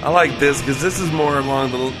 I like this because this is more along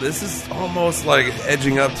the. This is almost like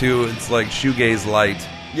edging up to. It's like shoegaze light.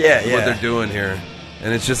 Yeah, What they're doing here,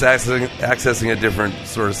 and it's just accessing a different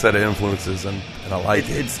sort of set of influences, and I like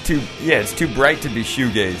it. It's too bright to be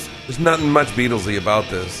shoegaze. There's nothing much Beatlesy about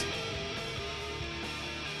this.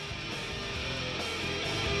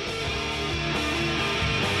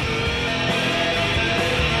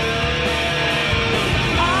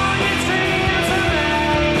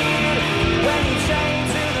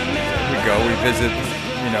 We visit,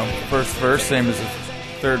 first verse, same as the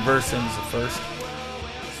third verse, same as the first.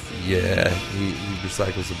 Yeah, he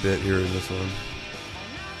recycles a bit here in this one.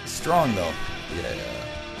 Strong, though. Yeah.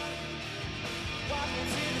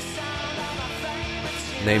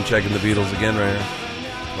 Name checking the Beatles again right here.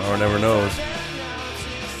 Tomorrow never knows.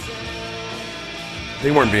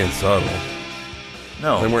 They weren't being subtle.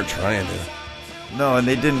 No. They weren't trying to. No, and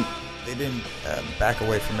they didn't back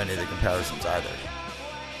away from any of the comparisons either.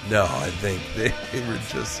 No, I think they were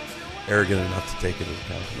just arrogant enough to take it as a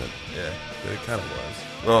compliment. Yeah. But it kind of was.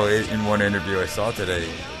 Well, in one interview I saw today,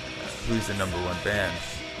 who's the number one band?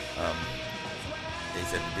 They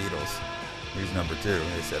said the Beatles. Who's number two?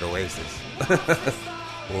 They said Oasis.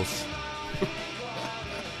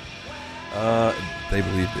 They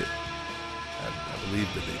believed it. I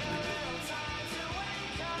believe that they believed it.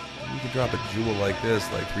 You could drop a jewel like this,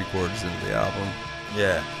 like 3/4 into the album.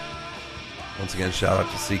 Yeah. Once again, shout out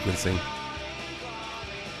to sequencing.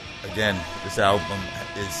 Again, this album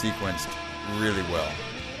is sequenced really well.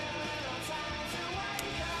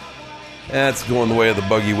 That's going the way of the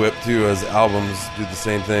buggy whip, too, as albums do the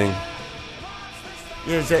same thing.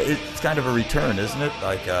 Yeah, it's kind of a return, isn't it?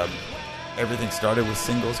 Like, everything started with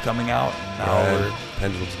singles coming out, and now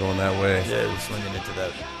pendulum's going that way. Yeah, we're swinging into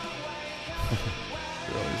that.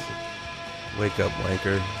 Wake up,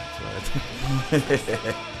 wanker. That's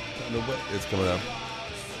right. It's coming up.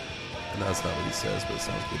 And that's not what he says, but it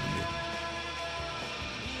sounds good to me.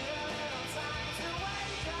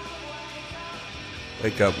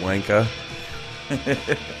 Wake up, wanker.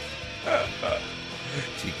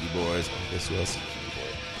 Cheeky boys. Guess who else is cheeky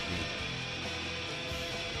boy?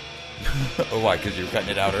 Oh, why? Because you were cutting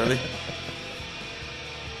it out early?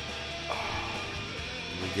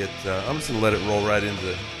 We get. I'm just gonna let it roll right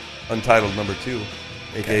into Untitled number 2,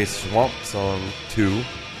 aka Swamp Song 2.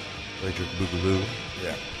 Electric Boogaloo.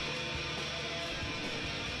 Yeah.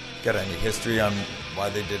 Got any history on why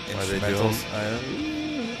they did instrumentals? I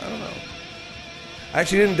don't know. I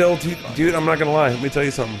actually didn't delve too... Dude, I'm not going to lie. Let me tell you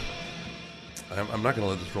something. I'm not going to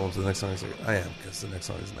let this roll into the next song. I am, because the next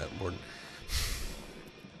song isn't that important.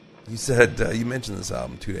 You said... you mentioned this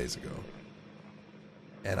album 2 days ago.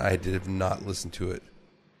 And I did not listen to it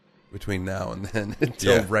between now and then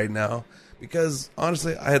until right now. Because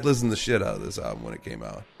honestly, I had listened to the shit out of this album when it came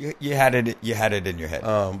out. You had it in your head.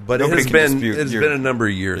 But it's been a number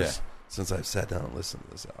of years since I've sat down and listened to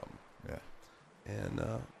this album. Yeah. And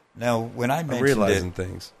now, when I mentioned realizing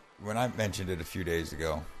things, when I mentioned it a few days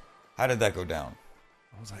ago, how did that go down?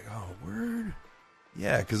 I was like, oh, word.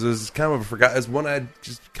 Yeah, because it was kind of it's one I'd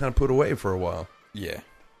just kind of put away for a while. Yeah.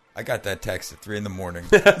 I got that text at 3 a.m.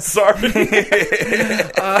 Sorry.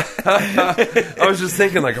 I was just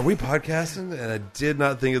thinking, like, are we podcasting? And I did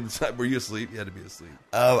not think at the time. Were you asleep? You had to be asleep.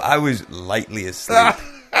 I was lightly asleep.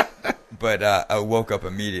 But I woke up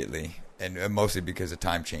immediately, and mostly because of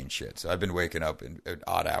time change shit. So I've been waking up in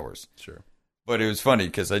odd hours. Sure. But it was funny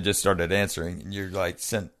because I just started answering, and you're like,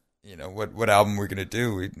 what album we're going to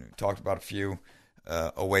do? We talked about a few.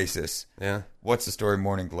 Oasis. Yeah. What's the story,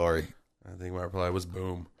 Morning Glory? I think my reply was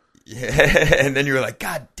Boom. Yeah, and then you were like,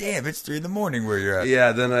 God damn, it's 3 a.m. where you're at.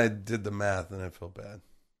 Yeah, then I did the math, and I felt bad.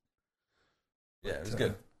 Yeah, it was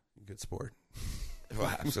good. Good sport.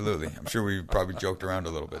 Well, absolutely. I'm sure we probably joked around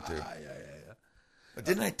a little bit, too. Yeah. But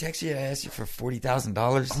didn't I text you? I asked you for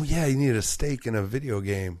 $40,000. Oh, yeah, you needed a stake in a video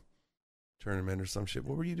game tournament or some shit.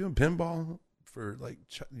 What were you doing? Pinball? Did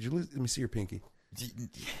you lose? Let me see your pinky.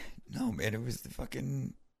 No, man, it was the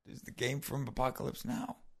game from Apocalypse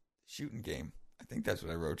Now. Shooting game. I think that's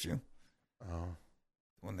what I wrote you. Oh.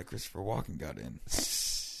 The one that Christopher Walken got in.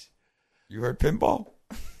 You heard pinball?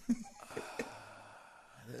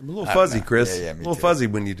 I'm a little fuzzy, Chris. Yeah, a little fuzzy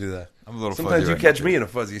when you do that. I'm a little Sometimes fuzzy. Sometimes you catch me in a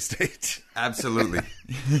fuzzy state. Absolutely.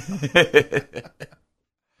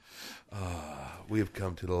 We have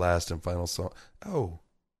come to the last and final song. Oh.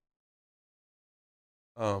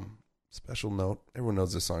 Special note. Everyone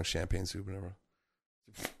knows this song, Champagne Supernova.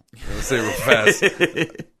 Let's say it real fast.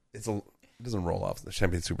 It doesn't roll off. The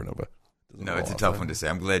Champagne Supernova. No, it's a tough one to say.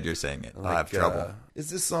 I'm glad you're saying it. I'll have trouble. Is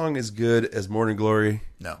this song as good as Morning Glory?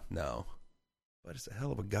 No. No. but it's a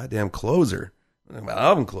hell of a goddamn closer. I'm talking about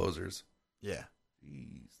album closers. Yeah.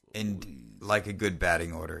 Jeez, And Louise. like a good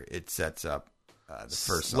batting order, it sets up the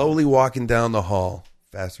first song. Slowly walking down the hall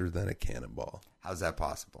faster than a cannonball. How's that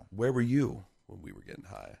possible? Where were you when we were getting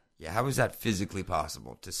high? Yeah, how is that physically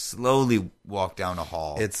possible to slowly walk down a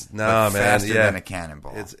hall? It's man, faster yeah. than a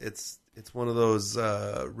cannonball. It's one of those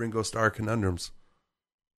Ringo Starr conundrums.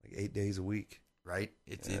 Like 8 days a week. Right?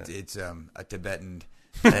 It's Yeah. a Tibetan,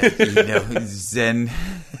 Zen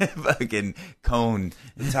fucking cone.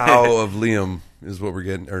 The Tao of Liam is what we're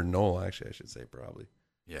getting, or Noel, actually, I should say, probably.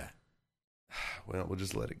 Yeah. Well, we'll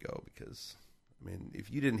just let it go because, I mean,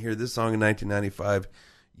 if you didn't hear this song in 1995,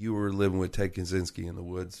 you were living with Ted Kaczynski in the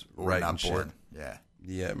woods, Or writing not shit. born. Yeah.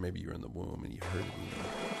 Yeah, maybe you were in the womb and you heard it.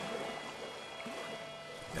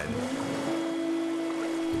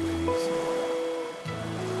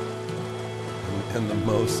 And the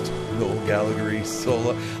most Noel Gallagher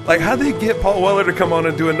solo. Like, how'd they get Paul Weller to come on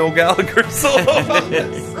and do a Noel Gallagher solo on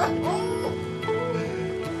this?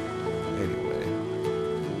 Anyway.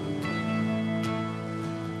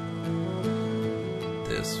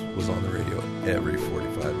 This was on the radio every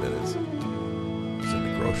 45 minutes. It was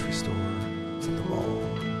in the grocery store. It was at the mall.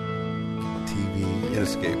 On TV.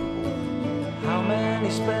 Inescapable. How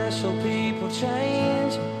many special people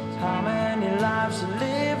change? How many lives are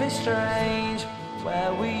living strange?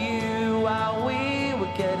 Where were you while we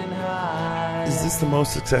were getting high? Is this the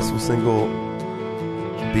most successful single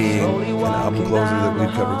being an album closer that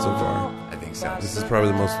we've covered so far? I think so. This is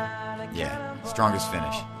probably the most Strongest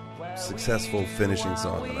finish. successful finishing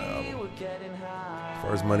song on the album. As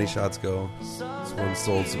far as money shots go, this one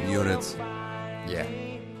sold some units. Yeah.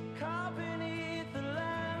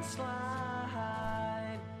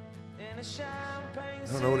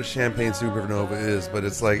 I don't know what a champagne supernova is, but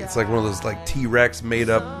it's like one of those like T-Rex made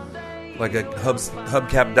up like a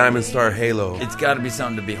hubcap diamond star halo. It's got to be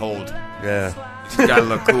something to behold. Yeah. It's got to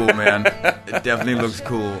look cool, man. It definitely looks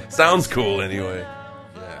cool. Sounds cool anyway.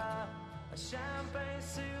 Yeah.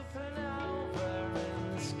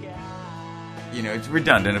 You know, it's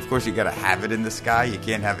redundant. Of course, you got to have it in the sky. You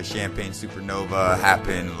can't have a champagne supernova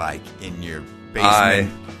happen like in your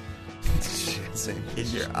basement. Shit, same. In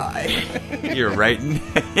your eye. You're writing.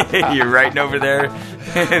 You're writing over there,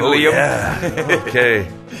 Oh, Liam. yeah.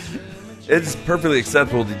 Okay. It's perfectly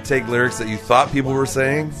acceptable to take lyrics that you thought people were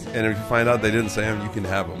saying, and if you find out they didn't say them, you can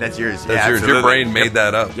have them. That's yours. That's Yeah, yours. Your absolutely. brain made Yep.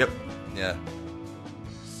 that up. Yep. Yeah.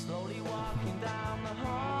 Slowly walking down the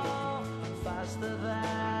hall, faster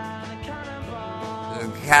than a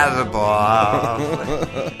cannonball. Cannonball.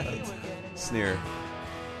 Sneer.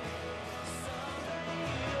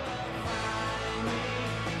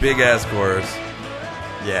 Big ass chorus.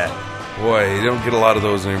 Yeah. Boy, you don't get a lot of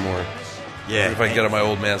those anymore. Yeah. If I can get on my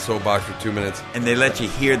old man soapbox for 2 minutes. And they let you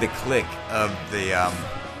hear the click of the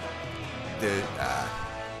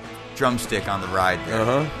drumstick on the ride there.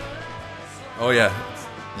 Uh huh. Oh yeah,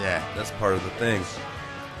 Yeah. that's part of the thing.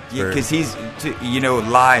 Yeah, because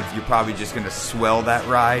live, you're probably just going to swell that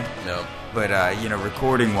ride. No. But,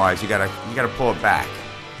 recording wise, you gotta pull it back.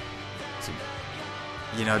 So,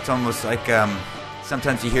 it's almost like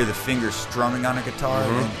sometimes you hear the fingers strumming on a guitar,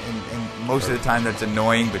 and most of the time that's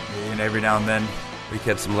annoying, but every now and then, We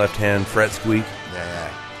catch some left hand fret squeak. yeah.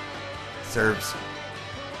 Serves.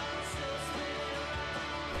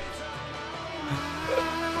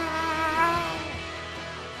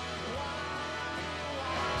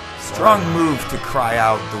 Strong move to cry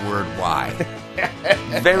out the word "why."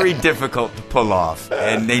 Very difficult to pull off,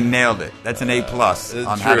 and they nailed it. That's an A+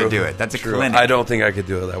 on how to do it. That's a clinic. I don't think I could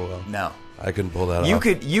do it that well. No. I couldn't pull that You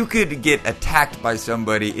off. could get attacked by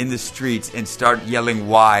somebody in the streets and start yelling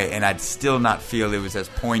 "why," and I'd still not feel it was as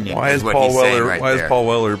poignant Why as is what Paul he's saying Weller? right Why there. is Paul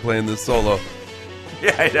Weller playing this solo?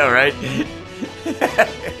 Yeah, I know, right?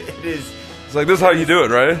 It is. It's like, this is how you do it,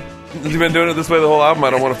 right? You've been doing it this way the whole album. I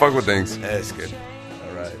don't want to fuck with things. That's good.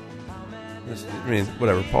 All right. I mean,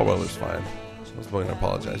 whatever. Paul Weller's fine. I was going to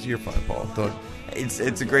apologize. You're fine, Paul. Don't. It's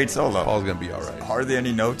a great solo. Paul's gonna be all right. Hardly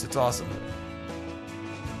any notes. It's awesome.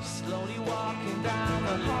 Slowly walking down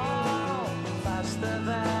the hall, faster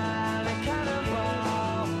than a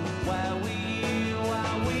cannonball. Where were you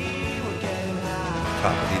while we were getting high?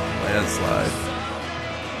 Top beneath the landslide.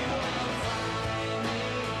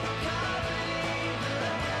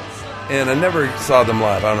 And I never saw them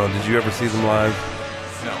live. I don't know. Did you ever see them live?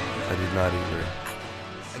 No. I did not either.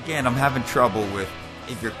 Again, I'm having trouble with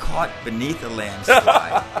if you're caught beneath a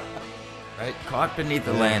landslide. Right? Caught beneath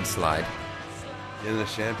a landslide. In the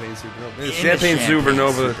Champagne Supernova. The the Champagne Champagne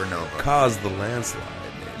Supernova, Supernova. caused the landslide.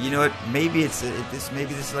 You know what? Maybe this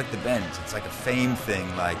is like the Bends. It's like a fame thing.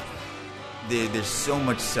 Like there's so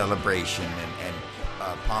much celebration and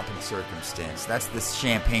pomp and circumstance. That's the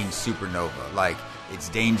Champagne Supernova. Like, it's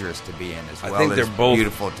dangerous to be in as well think as they're both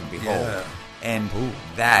beautiful to behold. Yeah. And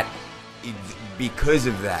because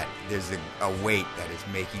of that, there's a weight that is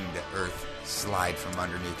making the earth slide from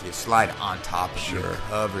underneath you, slide on top of you,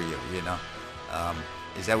 cover you, you know.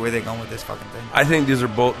 Is that where they're going with this fucking thing? I think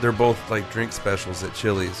they're both like drink specials at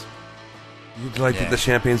Chili's. You'd like the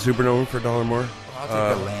Champagne Supernova for $1 more? I'll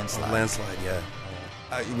take the landslide. Landslide, yeah.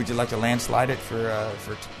 Would you like to landslide it for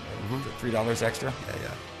 $3 extra?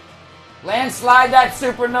 Yeah. Landslide that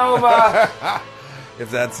Supernova!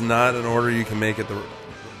 If that's not an order you can make at the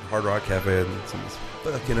Hard Rock Cafe, and somebody's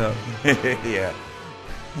fucking up. Yeah.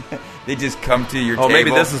 They just come to your table. Oh,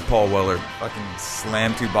 maybe this is Paul Weller. Fucking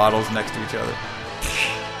slam 2 bottles next to each other.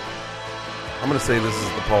 I'm going to say this is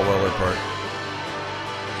the Paul Weller part.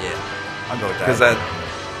 Yeah. I'll go with that. Because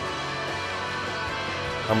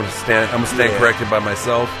I'm going to stand corrected by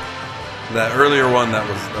myself. That earlier one, that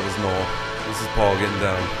was Noel. This is Paul getting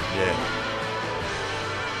down. Yeah.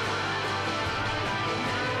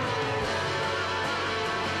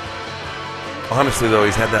 Honestly, though,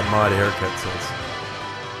 he's had that mod haircut since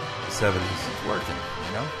the 70s. It's working,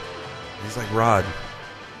 you know? He's like Rod.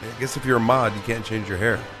 I guess if you're a mod, you can't change your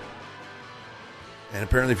hair. And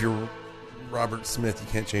apparently if you're Robert Smith, you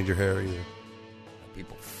can't change your hair either.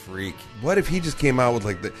 People freak. What if he just came out with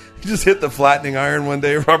like he just hit the flattening iron one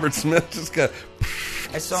day, Robert Smith just got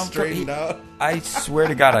I saw him straightened out? I swear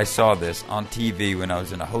to God, I saw this on TV when I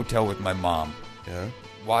was in a hotel with my mom. Yeah.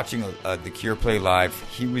 Watching The Cure play live.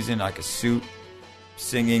 He was in like a suit,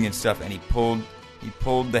 singing and stuff, and he pulled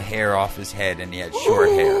the hair off his head, and he had short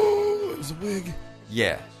hair. It was a wig.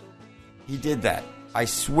 Yeah, he did that. I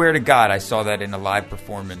swear to God, I saw that in a live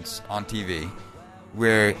performance on TV,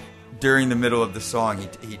 where during the middle of the song,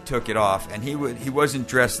 he took it off, and he wasn't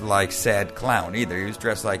dressed like sad clown either. He was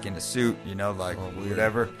dressed like in a suit, you know, like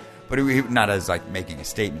whatever. But he not as like making a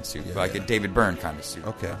statement suit, but like a David Byrne kind of suit.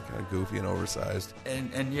 Okay, kind of goofy and oversized.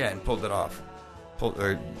 And pulled it off.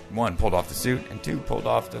 One, pulled off the suit, and 2, pulled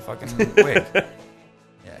off the fucking wig.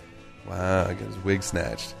 Yeah. Wow, I got his wig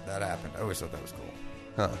snatched. That happened. I always thought that was cool.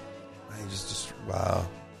 Huh. He just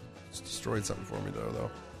destroyed something for me,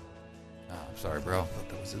 though. Oh, I'm sorry, bro. I thought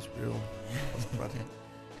that was his real.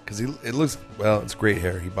 Because it looks, well, it's great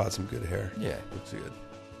hair. He bought some good hair. Yeah. Looks good.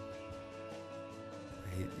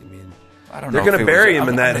 I don't know. They're going to bury him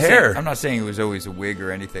in that hair. I'm not saying it was always a wig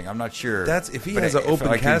or anything. I'm not sure. That's if he has an open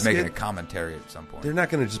like casket. He was making a commentary at some point. They're not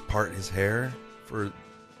going to just part his hair for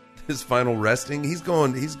his final resting. He's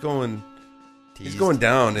going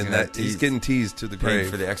down in that. He's getting teased to the grave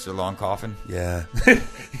for the extra long coffin. Yeah,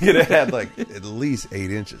 he could have had like at least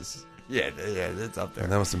 8 inches. Yeah, that's up there.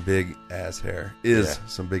 And that was some big ass hair.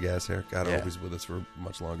 Some big ass hair. God, I hope he's with us for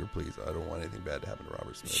much longer, please. I don't want anything bad to happen to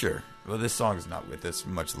Robert Smith. Sure. Well, this song is not with us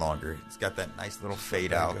much longer. It's got that nice little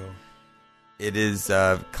fade out. It is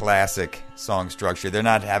classic song structure. They're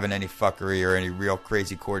not having any fuckery or any real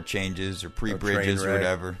crazy chord changes or pre-bridges or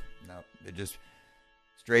whatever. No, they're just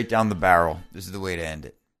straight down the barrel. This is the way to end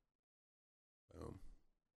it. Boom.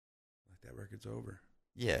 Like that record's over.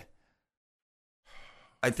 Yeah.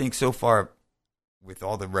 I think so far, with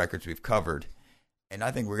all the records we've covered, and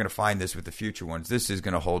I think we're going to find this with the future ones, this is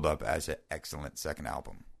going to hold up as an excellent second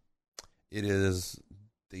album. It is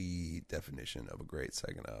the definition of a great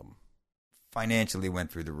second album. Financially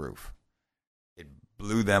went through the roof. It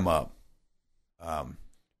blew them up.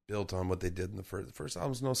 Built on what they did in the first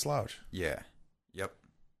album's no slouch. Yeah. Yep.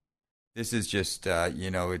 This is just,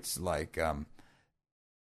 it's like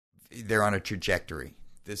they're on a trajectory.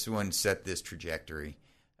 This one set this trajectory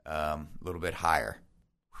a little bit higher.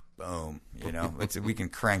 Boom. We can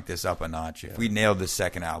crank this up a notch. If we nailed the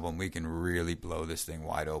second album, we can really blow this thing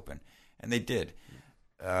wide open. And they did.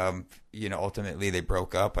 Ultimately they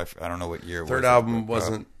broke up. I don't know what year it was. Third album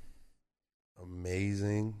wasn't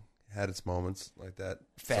amazing. Had its moments like that.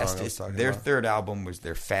 Their third album was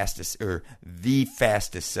their fastest, or the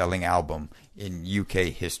fastest selling album in UK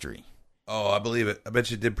history. Oh, I believe it. I bet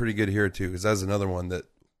you did pretty good here too, because that was another one that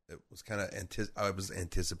it was kind of I was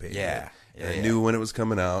anticipating. Yeah, I knew when it was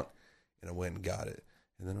coming out, and I went and got it,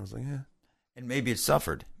 and then I was like, yeah. And maybe it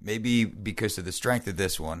suffered. Maybe because of the strength of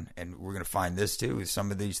this one, and we're going to find this too.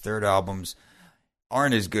 Some of these third albums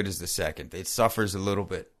aren't as good as the second. It suffers a little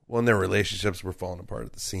bit. Well, and their relationships were falling apart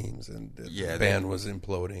at the seams, and the band was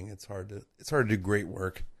imploding. It's hard to do great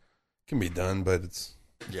work. It can be done, but it's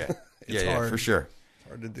hard. For sure. It's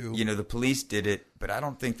hard to do. The Police did it, but I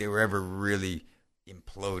don't think they were ever really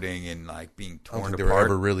imploding and like being I don't torn think they were apart.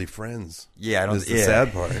 ever really friends. Yeah, I don't. That's the yeah.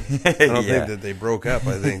 sad part. I don't Yeah. think that they broke up.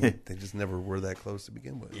 I think they just never were that close to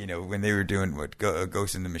begin with. You know, when they were doing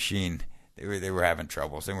Ghost in the Machine, they were having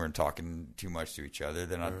troubles. They weren't talking too much to each other.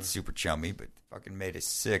 They're not super chummy, but fucking made a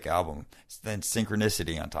sick album. Then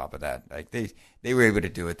Synchronicity on top of that. Like they were able to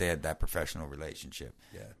do it. They had that professional relationship.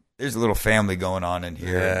 Yeah. There's a little family going on in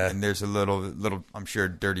here, Yeah. and there's a little, I'm sure,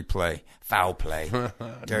 dirty play, foul play,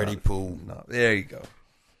 dirty pool. No, there you go.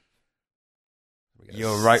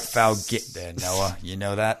 You're a right foul get there, Noah. You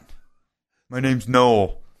know that? My name's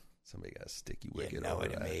Noel. Somebody got a sticky wicket. You know over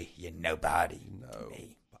it to that. me. You're nobody. No. To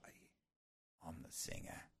me. I'm the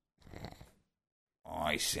singer.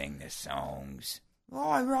 I sing the songs.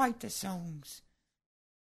 I write the songs.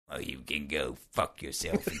 Well, you can go fuck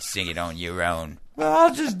yourself and sing it on your own. Well,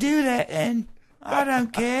 I'll just do that then. I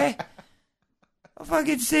don't care. I'll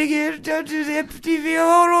fucking sing it. I'll do the MTV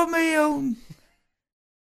all on my own.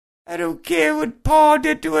 I don't care what Paul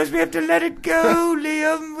did to us. We have to let it go,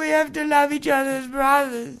 Liam. We have to love each other as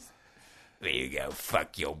brothers. There you go.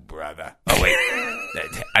 Fuck your brother. Oh, wait.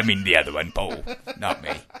 I mean the other one, Paul. Not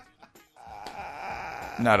me.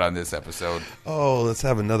 Not on this episode. Oh, let's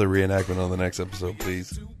have another reenactment on the next episode,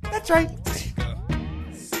 please. That's right.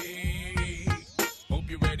 Hope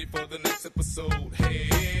you're ready for the next episode.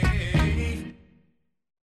 Hey,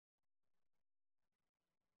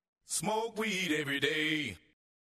 smoke weed every day.